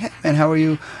friendly. Hey, man, how are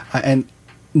you? And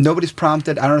nobody's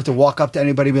prompted. I don't have to walk up to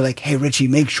anybody and be like, hey, Richie,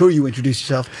 make sure you introduce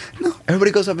yourself. No,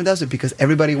 everybody goes up and does it because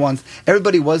everybody was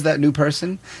that new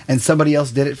person and somebody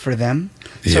else did it for them.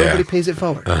 So Yeah. everybody pays it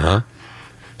forward.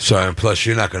 So, and plus,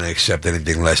 you're not going to accept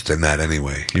anything less than that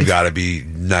anyway. You got to be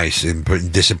nice and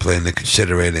disciplined and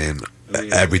considerate and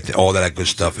everything, all that good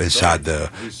stuff inside the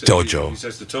dojo. He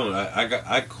sets the tone.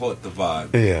 I caught the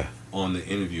vibe. Yeah. On the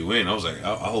interview in, I was like,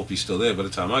 I hope he's still there by the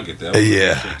time I get there.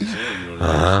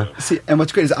 Yeah. See, and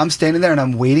what's great is I'm standing there and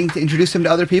I'm waiting to introduce him to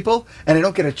other people, and I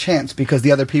don't get a chance because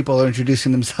the other people are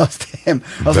introducing themselves to him.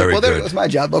 I was Very like, well, there good. goes my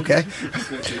job. Okay.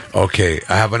 Okay,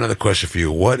 I have another question for you.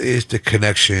 What is the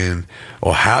connection,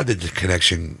 or how did the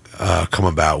connection come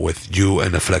about with you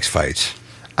and the Flex Fights?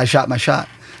 I shot my shot.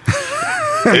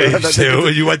 So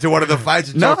you went to one of the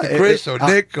fights and No, talked to Chris or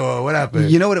Nick, or what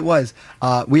happened? You know what it was?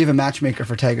 We have a matchmaker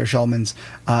for Tiger Shulman's,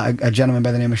 a gentleman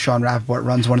by the name of Sean Rappaport,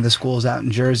 runs one of the schools out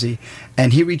in Jersey.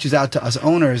 And he reaches out to us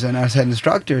owners and us head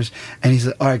instructors, and he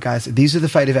says, all right, guys, these are the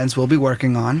fight events we'll be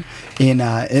working on in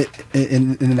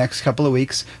the next couple of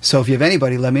weeks. So if you have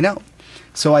anybody, let me know.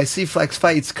 So I see Flex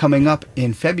Fights coming up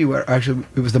in February. Actually,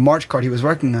 it was the March card he was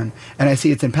working on, and I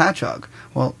see it's in Patchogue.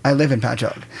 Well, I live in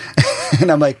Patchogue,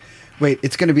 and I'm like, wait,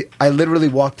 it's going to be. I literally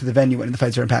walked to the venue when the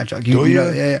fights are in Patchogue. Do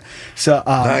you? Yeah. So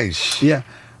Nice. Yeah.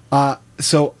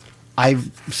 So I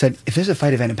said, if there's a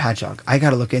fight event in Patchogue, I got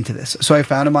to look into this. So I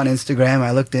found him on Instagram.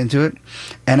 I looked into it,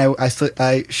 and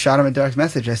I shot him a direct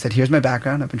message. I said, here's my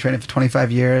background. I've been training for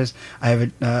 25 years. I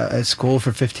have a school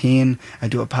for 15. I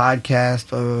do a podcast,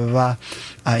 blah, blah, blah,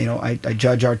 blah. I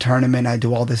judge our tournament. I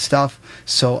do all this stuff.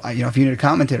 So, if you need a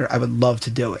commentator, I would love to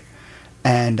do it.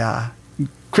 And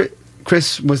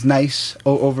Chris was nice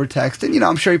over text, and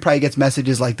I'm sure he probably gets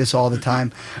messages like this all the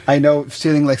time. I know,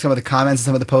 seeing like some of the comments and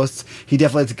some of the posts, he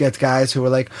definitely gets guys who are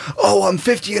like, "Oh, I'm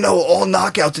 50, all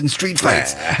knockouts in street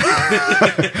fights."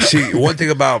 See, one thing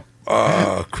about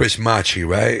Chris Machi,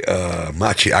 right?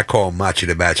 Machi, I call him Machi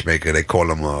the matchmaker. They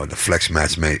call him the Flex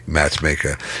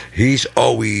matchmaker. He's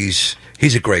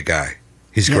a great guy.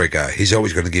 He's a great guy. He's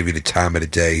always going to give you the time of the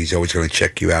day. He's always going to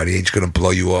check you out. He ain't going to blow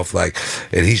you off and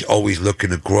he's always looking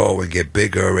to grow and get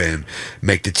bigger and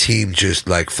make the team just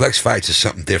like Flex Fights is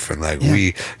something different. Like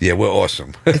we're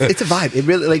awesome. It's a vibe. It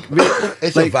really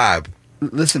it's a vibe.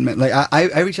 Listen, man, like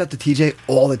I reach out to TJ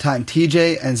all the time.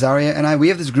 TJ and Zaria and we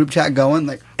have this group chat going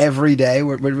like every day.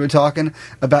 We're talking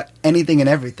about anything and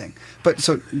everything. But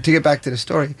so to get back to the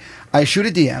story, I shoot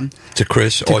a DM to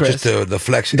Chris. Just the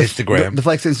Flex Instagram. The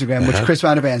Flex Instagram, which Chris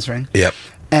wound up answering. Yep.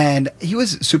 And he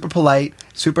was super polite,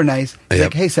 super nice. He's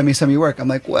like, hey, send me some of your work. I'm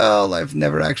like, well, I've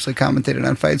never actually commentated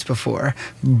on fights before,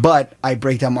 but I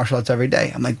break down martial arts every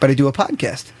day. I'm like, but I do a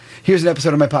podcast. Here's an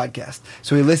episode of my podcast.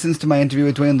 So he listens to my interview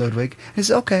with Dwayne Ludwig. He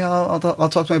says, okay, I'll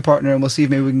talk to my partner and we'll see if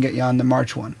maybe we can get you on the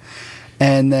March one.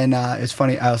 And then it's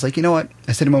funny. I was like, you know what?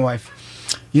 I said to my wife,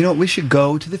 we should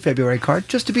go to the February card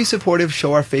just to be supportive,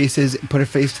 show our faces, put a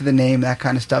face to the name, that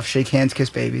kind of stuff, shake hands, kiss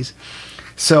babies.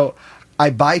 So I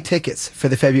buy tickets for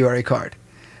the February card.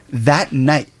 That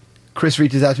night, Chris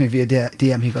reaches out to me via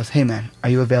DM. He goes, hey, man, are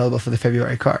you available for the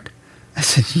February card? I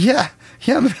said, yeah,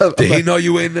 I'm available. Did he know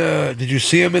you did you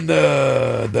see him in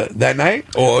that night?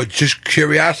 Or just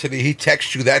curiosity, he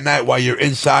texts you that night while you're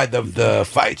inside of the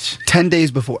fights? 10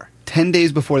 days before. 10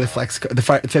 days before the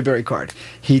February card,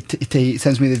 he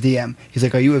sends me the DM. He's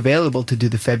like, are you available to do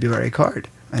the February card?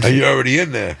 Are you already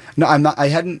in there? No, I'm not.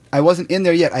 I wasn't in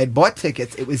there yet. I had bought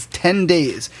tickets. It was 10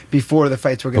 days before the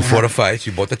fights were going to happen. Before the fights,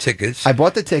 you bought the tickets. I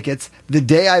bought the tickets. The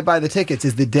day I buy the tickets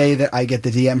is the day that I get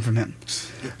the DM from him.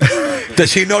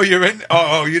 Does he know you're in?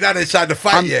 Oh, you're not inside the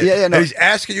fight yet. Yeah, no. And he's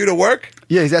asking you to work?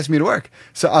 Yeah, he's asking me to work.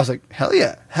 So I was like, hell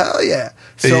yeah.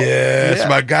 So, that's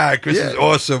my guy. Chris is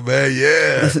awesome, man.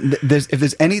 Yeah. Listen, if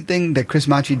there's anything that Chris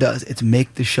Machi does, it's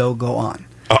make the show go on.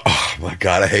 Oh my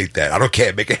God, I hate that. I don't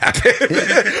care. Make it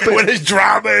happen. When there's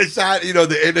drama inside,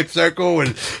 the inner circle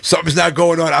and something's not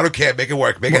going on, I don't care. Make it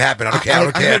work. Make it happen. I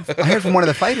don't care. I heard from one of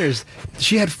the fighters,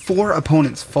 she had 4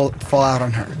 opponents fall out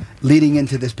on her leading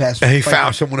into this past And he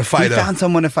found someone to fight her. He found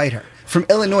someone to fight her. From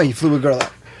Illinois, he flew a girl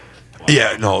out.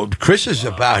 Yeah, no, Chris is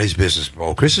about his business,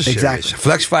 bro. Chris is serious. Exactly.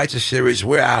 Flex Fights are serious.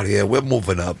 We're out here. We're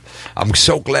moving up. I'm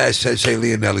so glad Sensei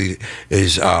Leonelli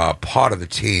is part of the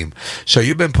team. So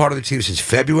you've been part of the team since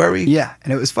February? Yeah,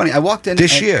 and it was funny. I walked in...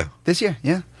 This year,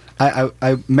 yeah.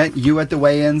 I met you at the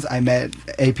weigh-ins. I met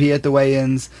AP at the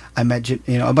weigh-ins. I met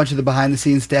a bunch of the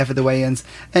behind-the-scenes staff at the weigh-ins.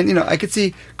 And I could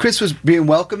see Chris was being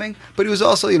welcoming, but he was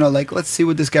also like, let's see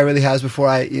what this guy really has before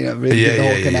I really get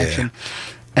the whole connection. Yeah.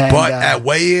 And, but at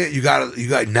weigh-in, you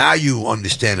got now you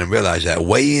understand and realize that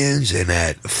weigh-ins and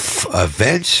at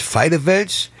fight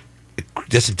events,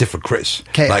 that's a different Chris.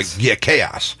 Chaos.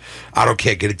 Chaos. I don't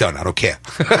care. Get it done. I don't care.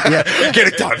 Yeah. Get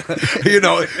it done.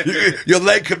 Your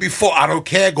leg could be full. I don't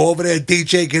care. Go over there,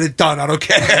 DJ. Get it done. I don't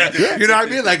care. Yeah. You know what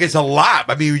I mean? Like, it's a lot.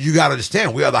 I mean, you got to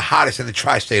understand. We are the hottest in the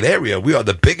tri-state area. We are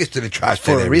the biggest in the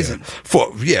tri-state area. For a reason.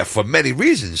 For many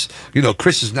reasons.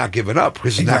 Chris is not giving up.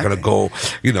 Chris is not going to go,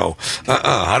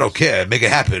 I don't care. Make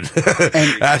it happen.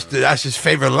 That's his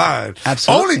favorite line.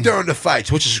 Absolutely. Only during the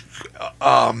fights, which is...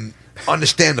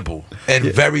 understandable and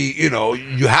very,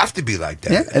 you have to be like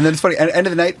that. Yeah, and then it's funny. At the end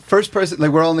of the night, first person, like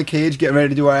we're all in the cage getting ready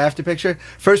to do our after picture.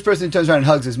 First person who turns around and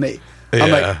hugs is me. Yeah. I'm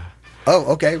like,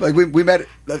 oh, okay. Like we met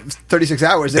 36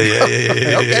 hours ago. Yeah. Okay,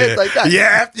 it's like that.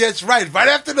 Yeah, it's right. Right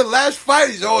after the last fight,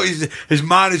 his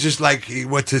mind is just like he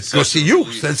went to go see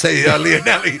you, Sensei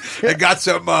Leonelli, and got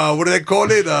some. What do they call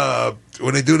it?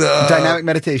 When they do the dynamic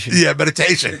meditation. Yeah,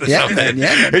 meditation. Or something.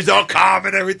 Yeah. It's all calm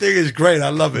and everything is great. I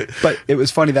love it. But it was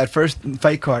funny that first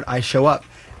fight card. I show up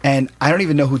and I don't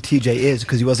even know who TJ is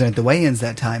because he wasn't at the weigh-ins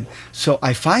that time. So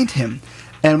I find him.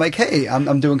 And I'm like, hey,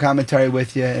 I'm doing commentary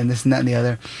with you and this and that and the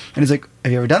other. And he's like,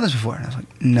 have you ever done this before? And I was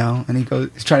like, no. And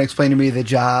he's trying to explain to me the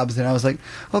jobs. And I was like,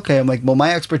 okay. I'm like, well,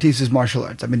 my expertise is martial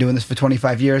arts. I've been doing this for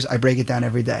 25 years. I break it down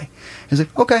every day. He's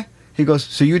like, okay. He goes,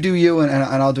 so you do you and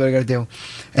I'll do what I got to do.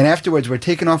 And afterwards, we're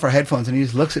taking off our headphones and he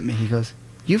just looks at me. He goes,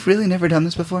 you've really never done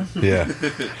this before? Yeah.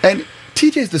 And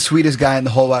TJ's the sweetest guy in the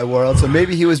whole wide world, so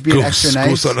maybe he was being extra nice.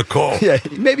 Goose on the call. Yeah,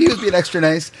 maybe he was being extra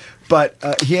nice, but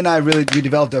he and I we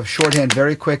developed a shorthand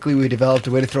very quickly. We developed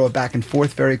a way to throw it back and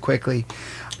forth very quickly.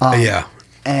 Yeah.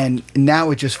 And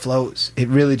now it just flows. It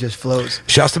really just flows.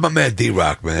 Shouts to my man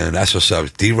D-Rock, man. That's what's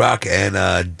up. D-Rock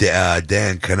and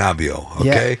Dan Canabio,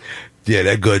 okay? Yeah,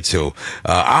 they're good too.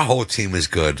 Our whole team is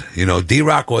good. You know,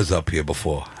 D-Rock was up here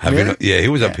before. Really? Yeah, he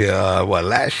was up here,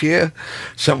 last year?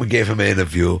 Someone gave him an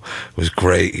interview. It was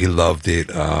great. He loved it.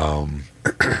 Yeah.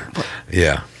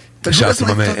 But who doesn't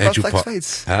like to talk about flex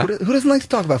fights? Huh? Who doesn't like to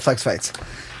talk about flex fights?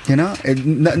 You know?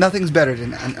 Nothing's better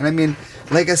than that. And I mean,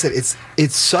 like I said,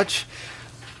 it's such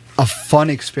a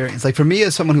fun experience. Like for me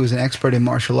as someone who's an expert in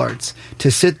martial arts, to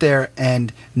sit there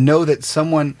and know that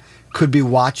someone could be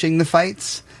watching the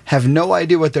fights, have no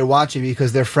idea what they're watching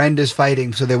because their friend is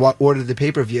fighting, so they ordered the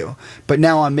pay-per-view. But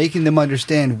now I'm making them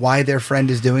understand why their friend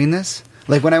is doing this.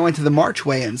 Like when I went to the March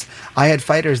weigh-ins, I had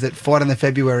fighters that fought on the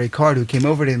February card who came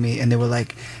over to me and they were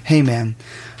like, hey man,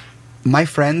 my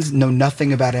friends know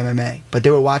nothing about MMA, but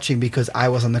they were watching because I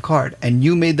was on the card. And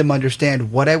you made them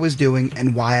understand what I was doing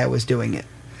and why I was doing it.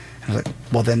 I was like,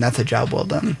 well then that's a job well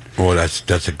done. Well,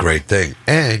 that's a great thing.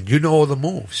 And you know all the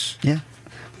moves. Yeah.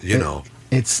 You know.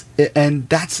 And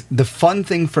that's the fun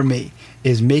thing for me,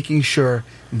 is making sure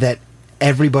that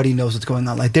everybody knows what's going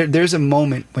on. Like there's a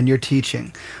moment when you're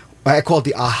teaching, I call it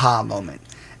the aha moment,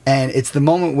 and it's the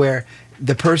moment where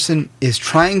the person is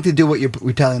trying to do what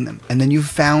you're telling them, and then you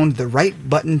found the right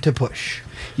button to push.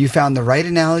 You found the right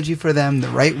analogy for them, the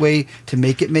right way to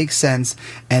make it make sense,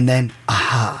 and then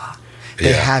aha.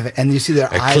 They have it, and you see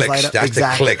their eyes light up. That's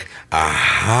the click.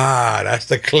 Aha! That's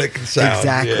the clicking sound.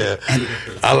 Exactly. Yeah. And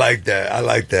I like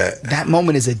that. That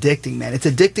moment is addicting, man. It's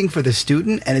addicting for the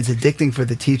student, and it's addicting for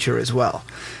the teacher as well.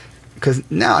 Because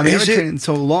now, I mean, I've been training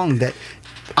so long that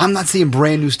I'm not seeing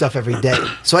brand new stuff every day.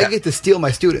 So I get to steal my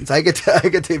students. I get to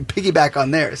piggyback on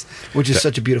theirs, which is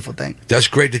such a beautiful thing. That's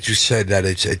great that you said that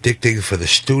it's addicting for the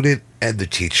student and the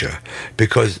teacher,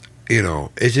 because. You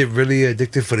know, is it really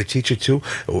addictive for the teacher too?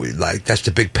 Like, that's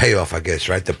the big payoff, I guess,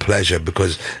 right? The pleasure,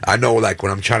 because I know, like,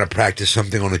 when I'm trying to practice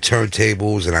something on the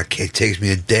turntables and it takes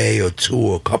me a day or two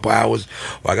or a couple hours,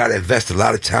 or I got to invest a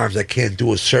lot of times, I can't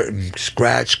do a certain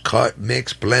scratch, cut,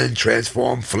 mix, blend,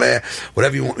 transform, flare,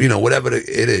 whatever you want, you know, whatever it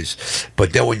is.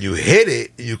 But then when you hit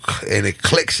it, and it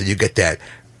clicks and you get that,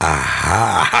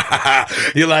 aha.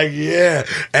 You're like, yeah.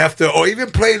 Or even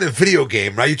playing a video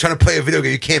game, right? You're trying to play a video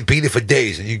game, you can't beat it for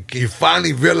days, and you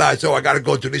finally realize, I got to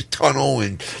go through this tunnel,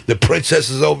 and the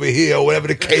princess is over here, or whatever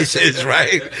the case is,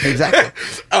 right? Exactly.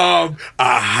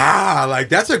 Aha. Like,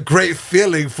 that's a great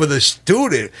feeling for the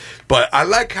student. But I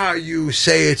like how you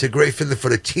say it's a great feeling for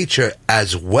the teacher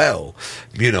as well.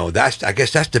 You know, I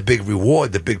guess that's the big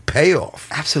reward, the big payoff.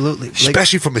 Absolutely.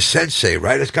 Especially from a sensei,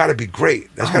 right? It's got to be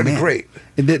great. That's got to be great.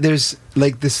 There's,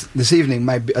 like, this evening,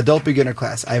 my adult beginner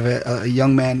class, I have a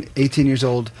young man, 18 years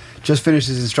old, just finished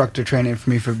his instructor training for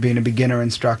me for being a beginner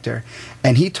instructor.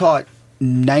 And he taught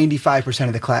 95%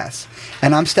 of the class.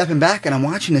 And I'm stepping back and I'm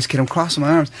watching this kid. I'm crossing my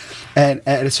arms. And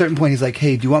at a certain point, he's like,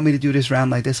 hey, do you want me to do this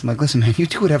round like this? I'm like, listen, man, you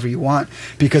do whatever you want.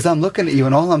 Because I'm looking at you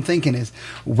and all I'm thinking is,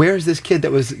 where's this kid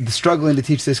that was struggling to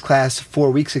teach this class 4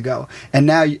 weeks ago? And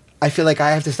now I feel like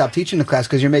I have to stop teaching the class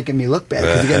because you're making me look bad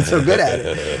because you're getting so good at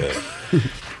it.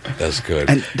 That's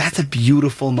good. And that's a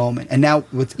beautiful moment. And now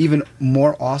what's even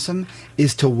more awesome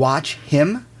is to watch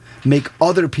him make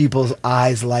other people's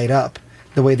eyes light up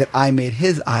the way that I made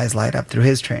his eyes light up through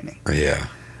his training. Yeah.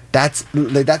 That's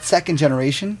that second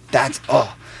generation. That's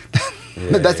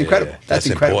that's incredible. Yeah. That's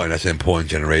incredible. Important. That's an important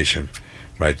generation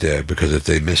right there, because if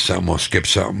they miss something or skip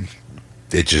something,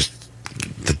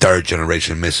 the third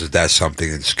generation misses that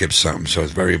something and skips something. So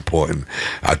it's very important,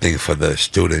 I think, for the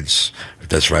students.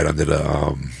 That's right under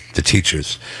the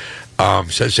teachers.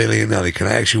 Sensei Leonelli, can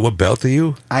I ask you, what belt are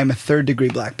you? I'm a 3rd degree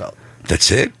black belt.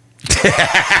 That's it? That's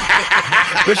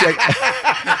it?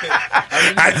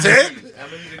 How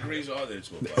many degrees are there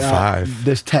to a belt? 5.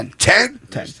 There's 10. 10?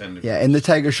 10. Yeah, in the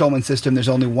Tiger Schulman system, there's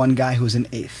only one guy who's an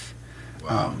 8th.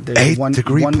 Wow. There's 8th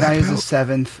degree one guy black who's a belt?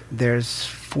 7th. There's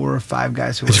 4 or 5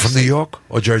 guys who It's are from New York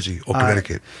or Jersey or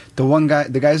Connecticut?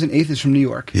 The guy who's an 8th is from New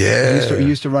York. Yeah. He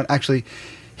used to run. Actually,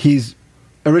 he's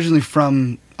originally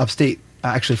from upstate.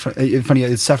 Actually, funny,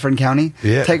 it's Suffern County.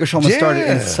 Yeah. Tiger Schulman started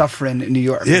in Suffern, New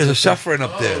York. Yeah, there's a suffering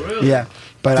up there. Oh, really? Yeah,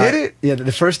 But Did it? Yeah,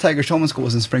 the first Tiger Showman school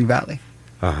was in Spring Valley.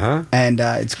 And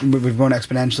we've grown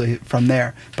exponentially from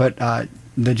there. But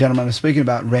the gentleman I was speaking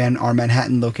about ran our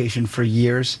Manhattan location for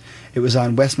years. It was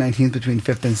on West 19th between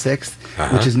 5th and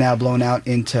 6th, which is now blown out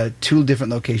into 2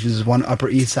 different locations. There's one Upper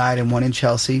East Side and one in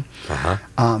Chelsea.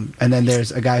 And then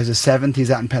there's a guy who's a 7th. He's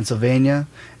out in Pennsylvania.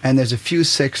 And there's a few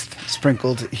 6th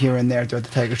sprinkled here and there throughout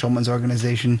the Tiger Showman's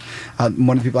organization.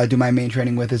 One of the people I do my main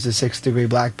training with is a 6th degree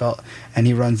black belt, and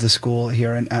he runs the school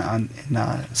here in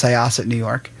Syosset, New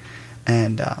York.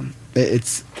 And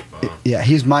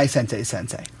he's my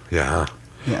sensei. Yeah.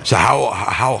 Yeah. So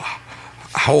how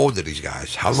old are these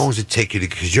guys? How long does it take you to?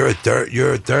 Because you're a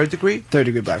third degree. Third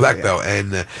degree black belt,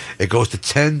 and it goes to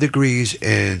 10 degrees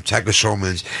in Tiger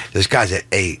Showman's. This guy's at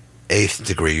 8th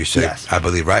degree. You say, Yes. I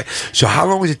believe, right? So how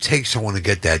long does it take someone to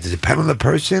get that? Does it depend on the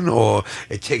person, or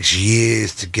it takes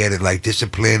years to get it? Like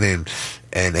discipline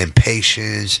and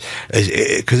patience,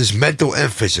 because it's mental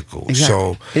and physical. Exactly.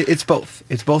 So it's both.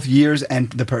 It's both years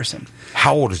and the person.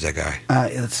 how old is that guy?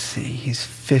 Let's see. He's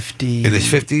 50. In his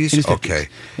 50s? In his 50s. Okay.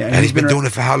 Yeah, and he's been doing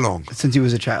it for how long? Since he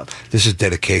was a child. This is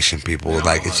dedication, people. Yeah,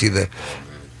 like, it's either...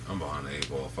 I'm behind the 8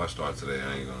 ball. If I start today,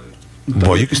 I ain't gonna.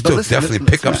 Boy, you can still listen, definitely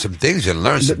listen, pick up some things and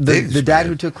learn some things. The dad man.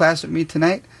 who took class with me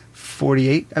tonight,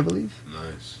 48, I believe.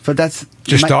 Nice. But that's...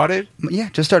 Just started? Yeah,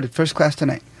 just started. First class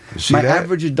tonight. You see My that?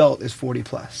 average adult is 40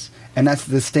 plus. And that's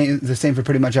the same for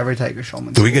pretty much every Tiger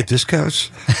Showman. Do we get discounts?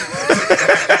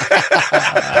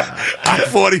 I'm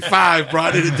 45, bro.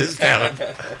 I need a discount.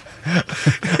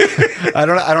 I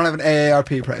don't have an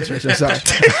AARP price, Richard. Sorry.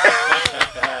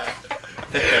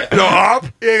 No harp?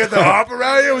 You ain't got the harp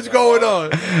around here? What's going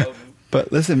on?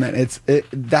 But listen, man,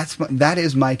 that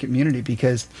is my community,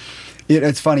 because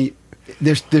it's funny.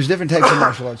 There's different types of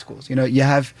martial arts schools. You know, you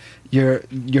have your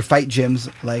fight gyms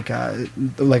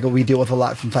like we deal with a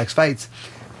lot from Flex Fights,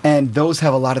 and those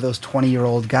have a lot of those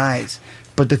 20-year-old guys.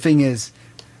 But the thing is,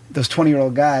 those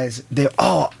 20-year-old guys,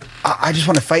 I just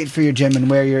want to fight for your gym and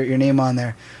wear your name on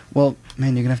there. Well,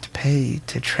 man, you're gonna have to pay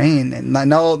to train, and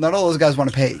not all those guys want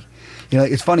to pay. You know,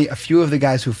 it's funny. A few of the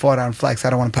guys who fought on Flex, I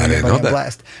don't want to put anybody on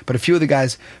blast, but a few of the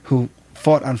guys who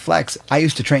fought on Flex, I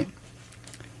used to train.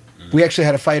 We actually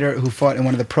had a fighter who fought in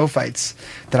one of the pro fights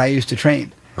that I used to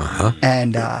train,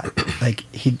 and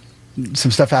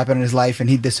some stuff happened in his life, and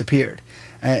he disappeared.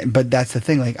 But that's the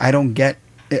thing. Like, I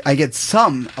get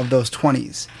some of those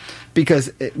 20s,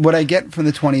 because what I get from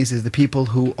the 20s is the people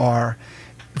who are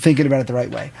thinking about it the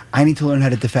right way. I need to learn how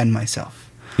to defend myself.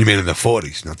 You mean in the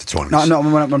 40s, not the 20s? No,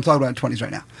 I'm talking about 20s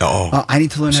right now. I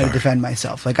need to learn how to defend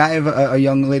myself. Like, I have a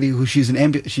young lady who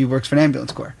she works for an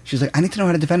ambulance corps. She's like, I need to know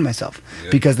how to defend myself,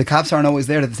 because the cops aren't always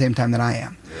there at the same time that I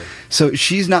am. Yeah. So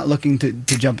she's not looking to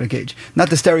jump in a cage. Not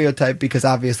the stereotype, because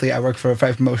obviously I work for a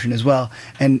fight promotion as well,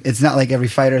 and it's not like every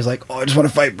fighter is like, I just want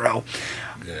to fight, bro.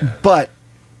 Yeah. But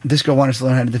this girl wanted to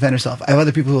learn how to defend herself. I have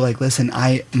other people who are like, listen,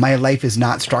 my life is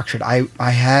not structured. I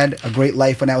had a great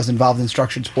life when I was involved in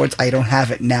structured sports. I don't have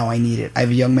it now. I need it. I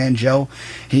have a young man, Joe.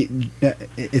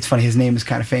 It's funny. His name is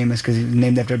kind of famous because he's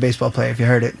named after a baseball player, if you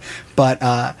heard it. But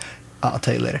I'll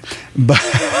tell you later.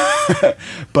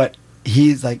 But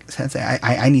he's like, Sensei,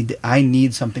 I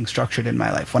need something structured in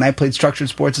my life. When I played structured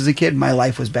sports as a kid, my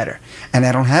life was better, and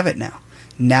I don't have it now.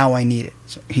 Now I need it.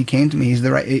 So he came to me. He's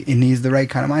the right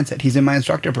kind of mindset. He's in my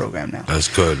instructor program now. That's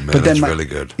good, man. But that's really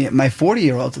good. Yeah, my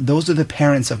 40-year-olds, those are the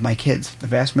parents of my kids. The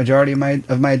vast majority of my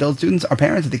adult students are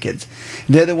parents of the kids.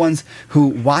 They're the ones who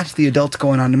watch the adults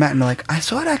going on the mat and they're like, I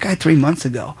saw that guy 3 months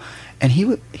ago, and he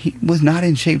was not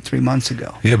in shape 3 months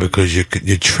ago. Yeah, because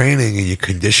you're training and you're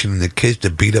conditioning the kids to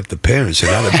beat up the parents,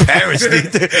 and now the parents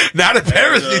need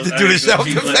to do the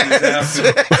self-defense.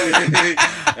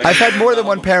 I've had more than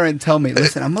one parent tell me,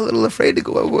 listen, I'm a little afraid to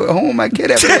go home with my kid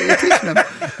after you're teaching them.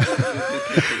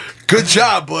 Good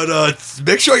job, but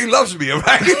make sure he loves me, all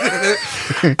right?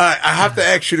 I have to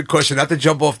ask you the question, not to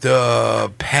jump off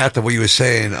the path of what you were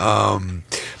saying,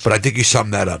 but I think you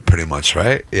summed that up pretty much,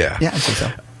 right? Yeah. Yeah, I think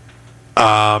so.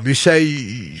 You say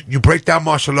you break down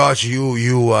martial arts. You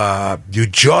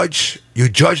judge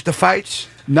the fights.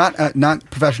 Not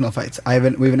professional fights. We have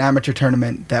an amateur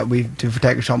tournament that we do for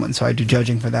Tiger Showman, so I do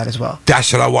judging for that as well.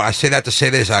 That's what I want. I say that to say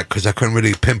this because I couldn't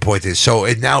really pinpoint it. So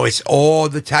now it's all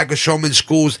the Tiger Showman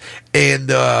schools in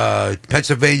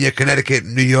Pennsylvania, Connecticut,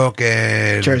 New York,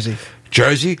 and Jersey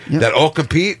that all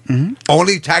compete. Mm-hmm.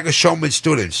 Only Tiger Showman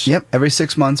students. Yep. Every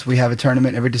 6 months we have a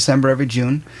tournament. Every December, every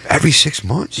June. Every 6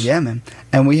 months. Yeah, man.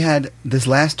 And we had this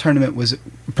last tournament was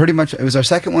pretty much, it was our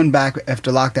second one back after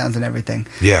lockdowns and everything.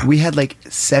 Yeah. We had like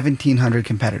 1,700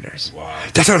 competitors. Wow.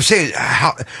 That's what I'm saying.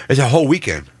 It's a whole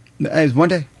weekend. It was one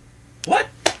day. What?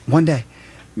 One day.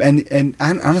 And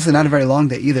honestly, not a very long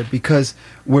day either, because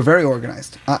we're very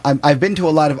organized. I've been to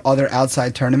a lot of other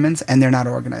outside tournaments, and they're not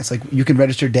organized. Like, you can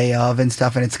register day of and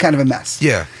stuff, and it's kind of a mess.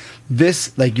 Yeah.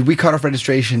 This, like, we cut off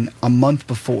registration a month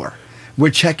before.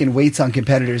 We're checking weights on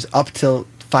competitors up till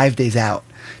 5 days out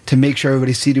to make sure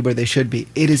everybody's seated where they should be.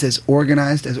 It is as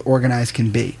organized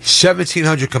can be.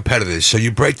 1,700 competitors. So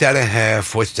you break that in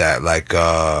half. What's that? Like,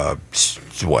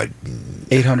 what?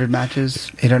 800 matches,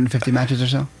 850 matches or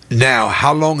so. Now,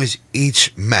 how long is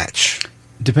each match?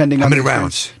 Depending How on many the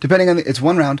rounds? Depending on it's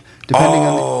one round.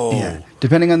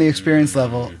 Depending on the experience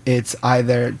level, it's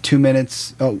either 2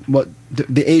 minutes.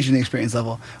 The age and the experience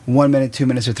level: 1 minute, 2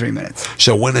 minutes, or 3 minutes.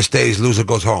 So winner stays, loser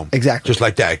goes home. Exactly. Just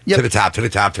like that. Yep. To the top, to the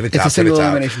top, to the top. It's a single to the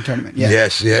top. elimination tournament. Yeah.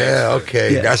 Yes. Yeah.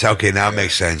 Okay. Yeah. That's okay. Now it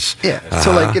makes sense. Yeah.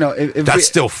 So, like, you know, if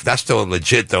that's still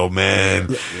legit though,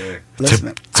 man. Listen,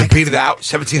 man, to beat it out,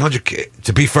 1,700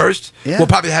 to be first. Yeah. We'll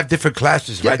probably have different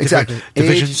classes, right? Exactly. Different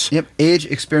divisions. Age,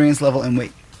 experience level, and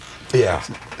weight. Yeah.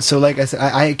 So, like I said,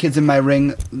 I had kids in my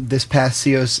ring this past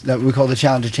COC that we call the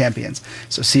Challenger Champions,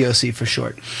 so COC for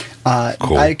short.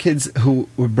 Cool. I had kids who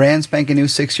were brand spanking new,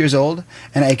 6 years old,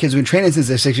 and I had kids who've been training since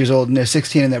they're 6 years old, and they're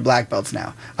 16 and they're black belts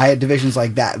now. I had divisions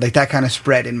like that kind of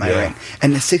spread in my ring.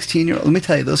 And the 16-year-old, let me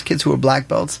tell you, those kids who were black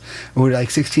belts, who were like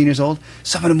 16 years old,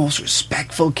 some of the most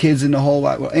respectful kids in the whole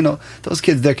wide world. You know, those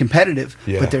kids, they're competitive,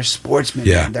 but they're sportsmen.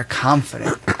 Yeah. Man. They're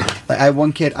confident. Like, I had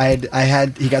one kid,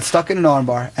 he got stuck in an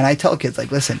armbar, and I tell kids,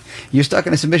 like, listen, you're stuck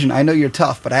in a submission. I know you're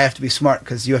tough, but I have to be smart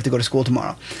because you have to go to school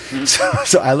tomorrow.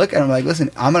 So I look at him like, listen,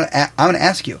 I'm gonna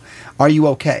ask you, are you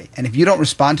okay? And if you don't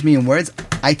respond to me in words,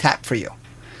 I tap for you.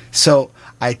 So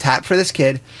I tapped for this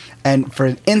kid, and for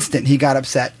an instant he got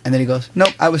upset, and then he goes,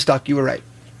 nope, I was stuck. You were right.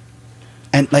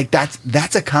 And like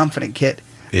that's a confident kid.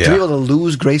 Yeah. To be able to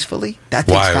lose gracefully, that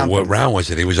takes confidence. What round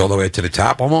was it? He was all the way to the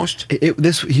top almost? He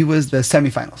was the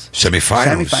semifinals.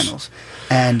 Semifinals.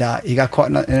 And he got caught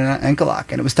in an ankle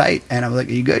lock, and it was tight. And I was like,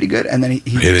 "Are you good? You good?" And then he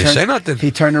didn't say nothing.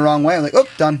 He turned the wrong way. I'm like, "Oh,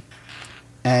 done."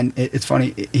 And it's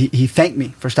funny. He thanked me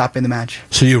for stopping the match.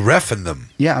 So you reffing them?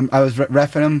 Yeah, I was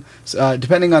reffing him.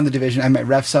 Depending on the division, I might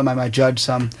ref some, I might judge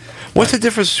some. What's the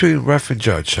difference between ref and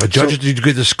judge? A judge, you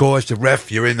get the scores. The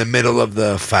ref, you're in the middle of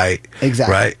the fight.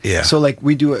 Exactly. Right? Yeah. So, like,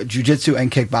 we do jiu-jitsu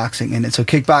and kickboxing. And so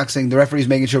kickboxing, the referee's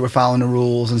making sure we're following the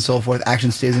rules and so forth.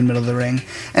 Action stays in the middle of the ring.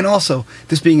 And also,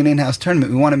 this being an in-house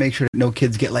tournament, we want to make sure that no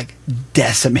kids get, like,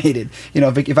 decimated. You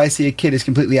know, if I see a kid is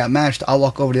completely outmatched, I'll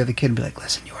walk over to the other kid and be like,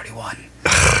 listen, you already won.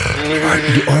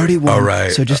 You already won. All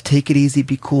right. So just take it easy,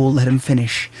 be cool, let him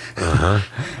finish. All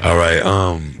right.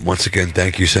 Once again,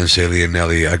 thank you, Sensei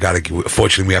Leonelli.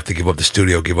 Fortunately, we have to give up the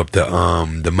studio, give up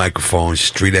the microphones.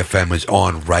 Street FM is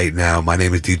on right now. My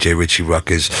name is DJ Richie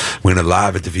Ruckus. We're in a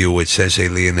live interview with Sensei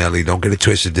Leonelli. Don't get it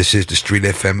twisted. This is the Street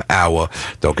FM hour.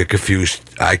 Don't get confused.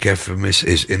 Ike Infamous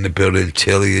is in the building.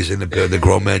 Tilly is in the building. The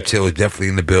grown man Till is definitely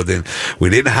in the building. We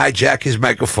didn't hijack his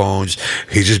microphones.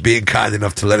 He's just being kind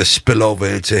enough to let us spill over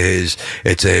into his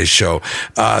show.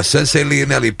 Sensei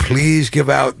Leonelli, please give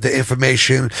out the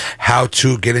information, how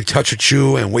to get in touch with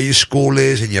you and where your school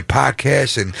is and your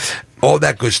podcast and all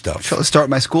that good stuff. So let's start with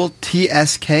my school,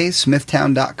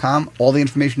 tsksmithtown.com. All the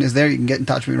information is there. You can get in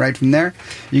touch with me right from there.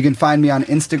 You can find me on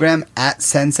Instagram at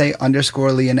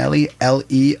sensei_Leonelli,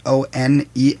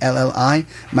 Leonnelli.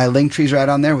 My link tree's right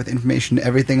on there with information to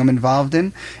everything I'm involved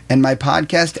in. And my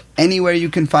podcast, anywhere you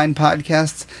can find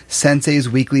podcasts, Sensei's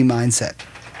Weekly Mindset.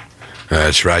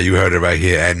 That's right. You heard it right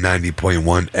here at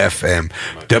 90.1 FM,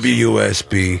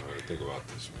 WUSB.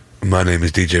 My name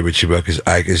is DJ Richie Ruckus.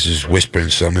 Ike is just whispering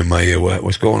something in my ear.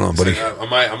 What's going on, buddy? I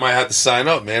might have to sign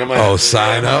up, man.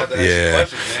 Sign up? Yeah.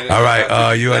 All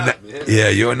right.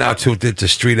 You are now tuned into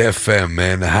Street FM,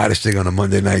 man. The hottest thing on a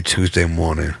Monday night, Tuesday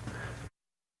morning.